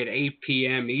Sunday at 8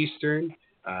 p.m. Eastern.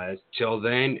 Till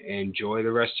then, enjoy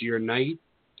the rest of your night,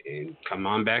 and come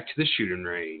on back to the shooting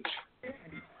range.